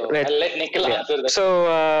 I'll let Nikhil answer that. So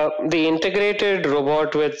the integrated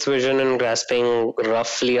robot with vision and grasping,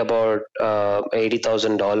 roughly about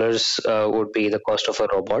 $80,000 would be the cost of a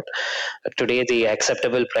robot. Today, the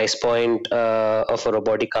acceptable price point of a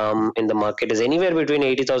robotic arm in the market is anywhere between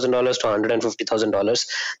 $80,000 to $150,000.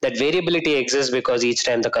 That variability exists because each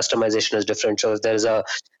time the customization is different. So if there's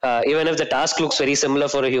even if the task looks very similar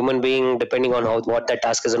for a human being, depending on what that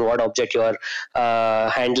task is and what object you are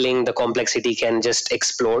handling, the complexity can just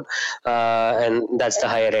explode. And that's the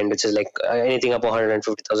higher end, which is like anything up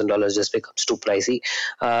 $150,000 just becomes too pricey.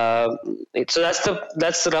 So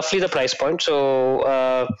that's roughly the price point.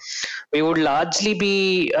 So we would largely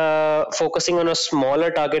be focusing on a smaller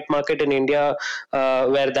target market in India,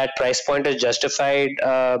 where that price point is justified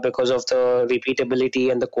because of the repeatability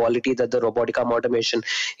and the quality that the robotic arm automation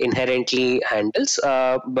inherently handles.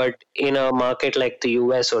 But in a market like the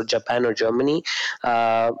US or Japan or Germany,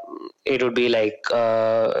 it would be like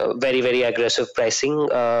very, very aggressive pricing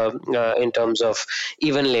in terms of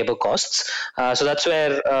even labor costs. So that's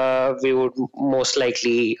where we would most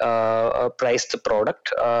likely price the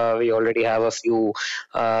product. We already have a few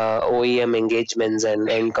OEM engagements and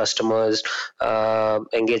end customers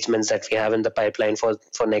engagements that we have in the pipeline for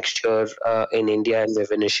next year in India, and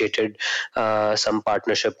we've initiated some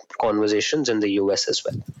partnership conversations in the US as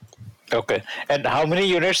well. Okay. And how many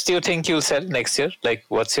units do you think you'll sell next year? Like,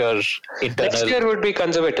 what's your internal... Next year would be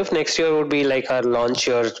conservative. Next year would be like our launch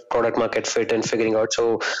year, product market fit and figuring out.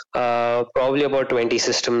 So probably about 20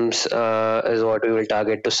 systems is what we will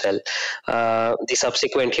target to sell. The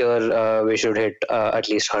subsequent year, we should hit at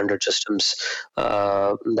least 100 systems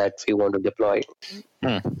that we want to deploy.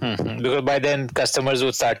 Because by then customers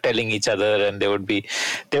would start telling each other, and there would be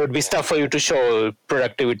stuff for you to show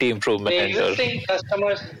productivity improvement.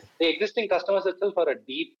 The existing customers itself are a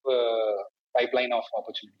deep pipeline of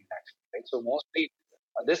opportunities, actually, right? So mostly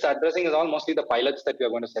this addressing is all mostly the pilots that we are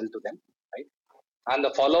going to sell to them, right? And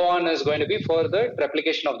the follow-on is going to be for the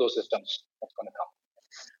replication of those systems that's going to come.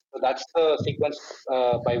 So that's the sequence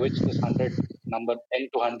by which this 100 number 10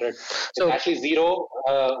 to 100 so is actually 0,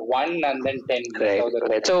 1 and then 10. Right.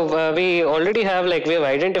 So we already have we have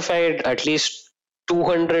identified at least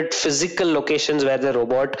 200 physical locations where the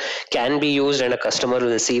robot can be used and a customer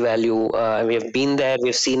will see value. We have been there,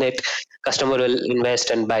 we've seen it, customer will invest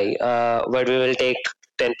and buy. But we will take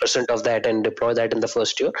 10% of that and deploy that in the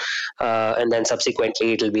first year, and then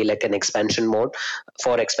subsequently it will be like an expansion mode.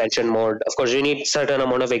 For expansion mode, of course, you need certain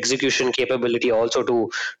amount of execution capability also to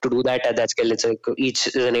do that at that scale. Each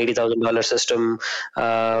is an $80,000 system.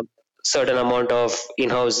 Certain amount of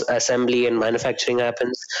in-house assembly and manufacturing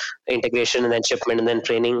happens, integration and then shipment and then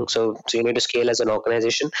training. So you need to scale as an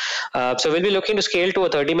organization. So we'll be looking to scale to a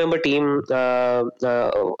 30-member team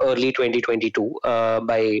early 2022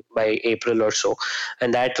 by April or so,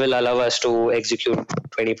 and that will allow us to execute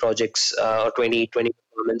 20 projects or 20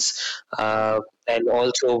 performance and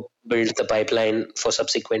also build the pipeline for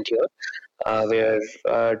subsequent year. We're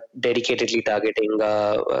dedicatedly targeting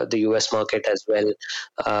the US market as well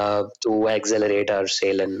to accelerate our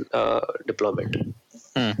sale and deployment.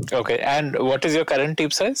 Okay. And what is your current team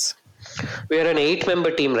size? We are an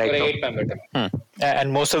 8-member team right now. 8-member team.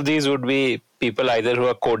 And most of these would be people either who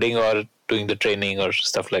are coding or doing the training or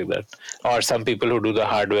stuff like that, or some people who do the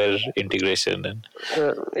hardware integration. And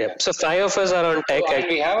yeah. So 5 of us are on tech. So,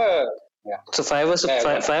 we have a... Yeah. So five of us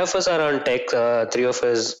are on tech, 3 of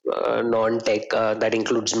us non-tech. That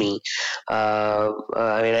includes me. I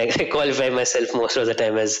mean, I qualify myself most of the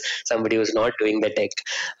time as somebody who's not doing the tech.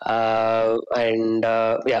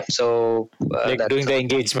 So doing the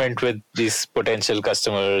engagement with these potential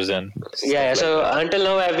customers and So until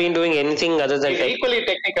now, I've been doing anything other than tech. Equally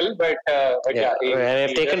technical, but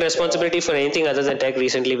I've taken responsibility for anything other than tech.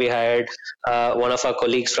 Recently, we hired one of our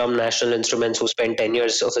colleagues from National Instruments who spent 10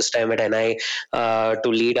 years of his time at and I to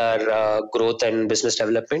lead our growth and business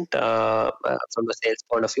development from a sales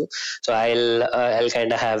point of view. So I'll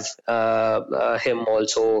kind of have him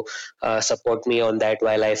also support me on that,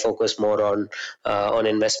 while I focus more on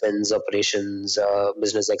investments, operations,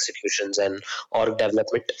 business executions, and org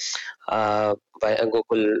development.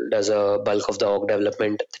 Gokul does a bulk of the org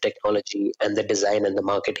development, the technology, and the design and the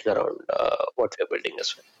marketing around what we're building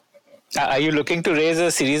as well. Are you looking to raise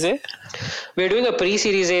a Series A? We're doing a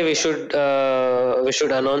pre-Series A. We should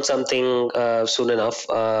announce something soon enough.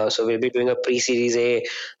 So we'll be doing a pre-Series A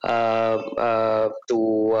to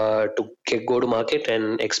go to market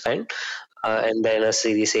and expand, and then a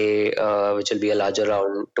Series A, which will be a larger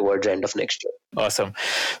round towards the end of next year. Awesome.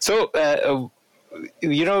 So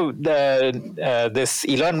this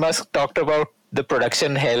Elon Musk talked about the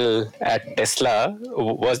production hell at Tesla.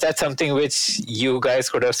 Was that something which you guys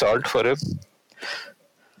could have solved for him?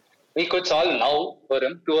 We could solve now for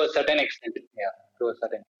him to a certain extent. Yeah, to a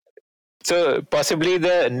certain extent. So possibly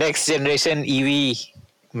the next generation EV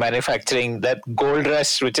manufacturing, that gold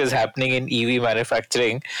rush which is happening in EV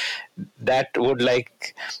manufacturing, that would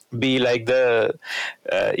be like the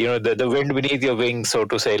the wind beneath your wings, so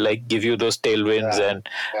to say, like give you those tailwinds and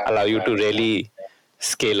allow you to really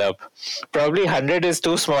scale up. Probably 100 is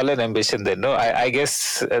too small an ambition then, no? I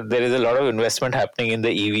guess there is a lot of investment happening in the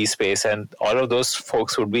EV space, and all of those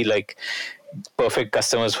folks would be like perfect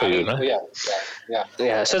customers for you, no?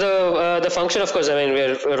 Yeah. So the function, of course, I mean,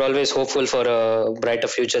 we're always hopeful for a brighter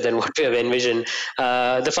future than what we have envisioned.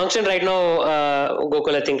 The function right now,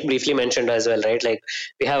 Gokul, I think briefly mentioned as well, right? Like,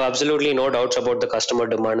 we have absolutely no doubts about the customer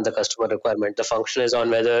demand and the customer requirement. The function is on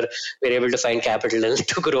whether we're able to find capital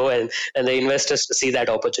to grow and the investors to see that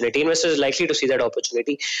opportunity. Investors are likely to see that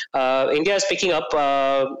opportunity. India is picking up.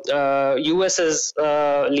 US has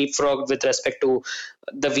leapfrogged with respect to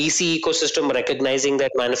the VC ecosystem, recognizing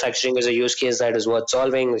that manufacturing is a use case that is worth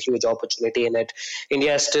solving, a huge opportunity in it.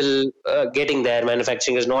 India is still getting there.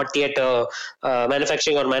 Manufacturing is not yet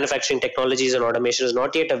manufacturing technologies and automation is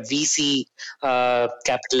not yet a VC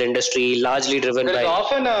capital industry, largely driven by. There's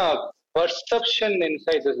often a perception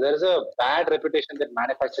inside this. There's a bad reputation that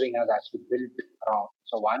manufacturing has actually built around.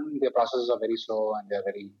 So one, their processes are very slow and they're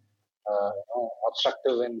very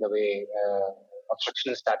obstructive in the way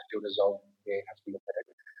obstructionist attitude is how they have to look at it.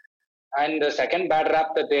 And the second bad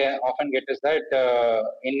rap that they often get is that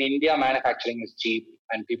in India, manufacturing is cheap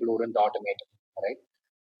and people wouldn't automate it, right?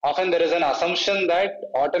 Often there is an assumption that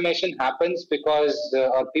automation happens because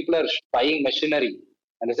people are buying machinery.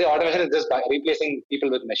 And they say automation is just replacing people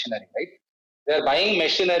with machinery, right? They're buying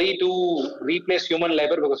machinery to replace human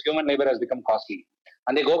labor because human labor has become costly.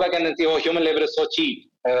 And they go back and say, oh, human labor is so cheap.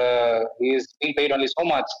 He is being paid only so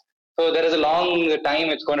much. So there is a long time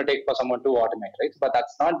it's going to take for someone to automate, right? But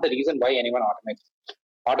that's not the reason why anyone automates.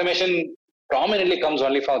 Automation prominently comes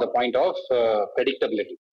only from the point of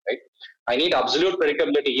predictability, right? I need absolute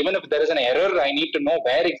predictability. Even if there is an error, I need to know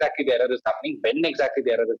where exactly the error is happening, when exactly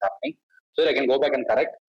the error is happening, so that I can go back and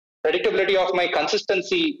correct. Predictability of my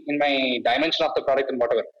consistency in my dimension of the product and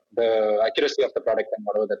whatever, the accuracy of the product and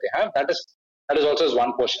whatever that they have, that is also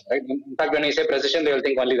one portion, right? In fact, when I say precision, they will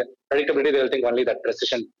think only that predictability, they will think only that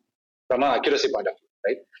precision from an accuracy point of view,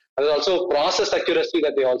 right? There's also process accuracy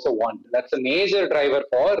that they also want. That's a major driver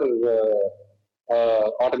for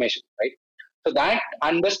automation, right? So that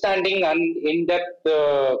understanding and in-depth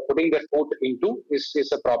putting their foot into is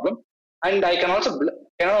a problem. And I cannot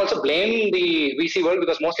also blame the VC world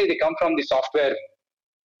because mostly they come from the software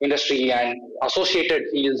industry and associated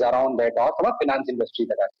fields around that, or from a finance industry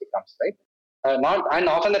that actually comes, right? And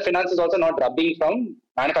often the finance is also not rubbing from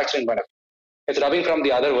manufacturing point of view. It's rubbing from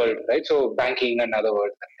the other world, right? So banking and other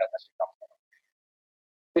worlds that industry comes from.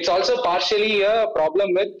 It's also partially a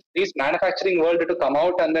problem with these manufacturing world to come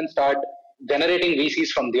out and then start generating VCs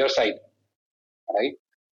from their side, right?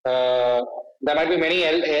 There might be many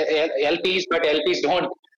LPs, but LPs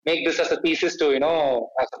don't make this as a thesis to, as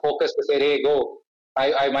a focus to say, hey, go.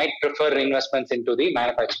 I might prefer investments into the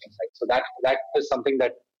manufacturing side. So that is something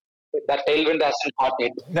that tailwind hasn't caught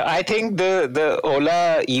it. No, I think the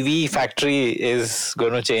Ola EV factory is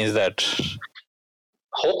going to change that.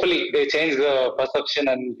 Hopefully they change the perception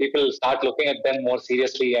and people start looking at them more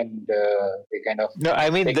seriously and they kind of... No, I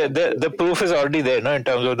mean, the proof is already there, no, in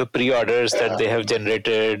terms of the pre-orders that they have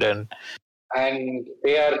generated and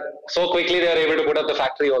they are so quickly they are able to put up the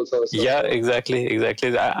factory also. So. Yeah, exactly.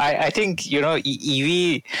 I think,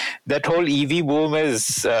 EV, that whole EV boom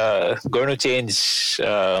is going to change.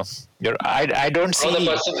 I don't see...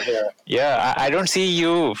 I don't see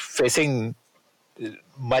you facing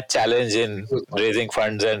much challenge in raising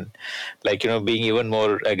funds and being even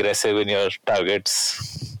more aggressive in your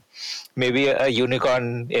targets. maybe a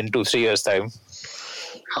unicorn in 2-3 years' time.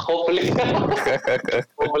 Hopefully.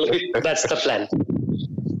 Hopefully. That's the plan.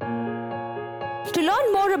 To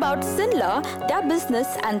learn more about Synlr, their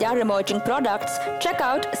business and their emerging products, check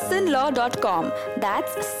out synlr.com.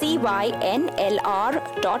 That's CYNLR.com.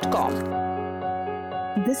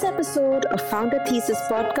 This episode of Founder Thesis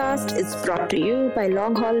Podcast is brought to you by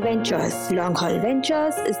Long Haul Ventures. Long Haul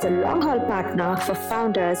Ventures is the long haul partner for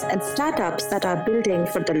founders and startups that are building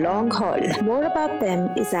for the long haul. More about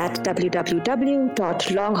them is at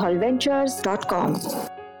www.longhaulventures.com.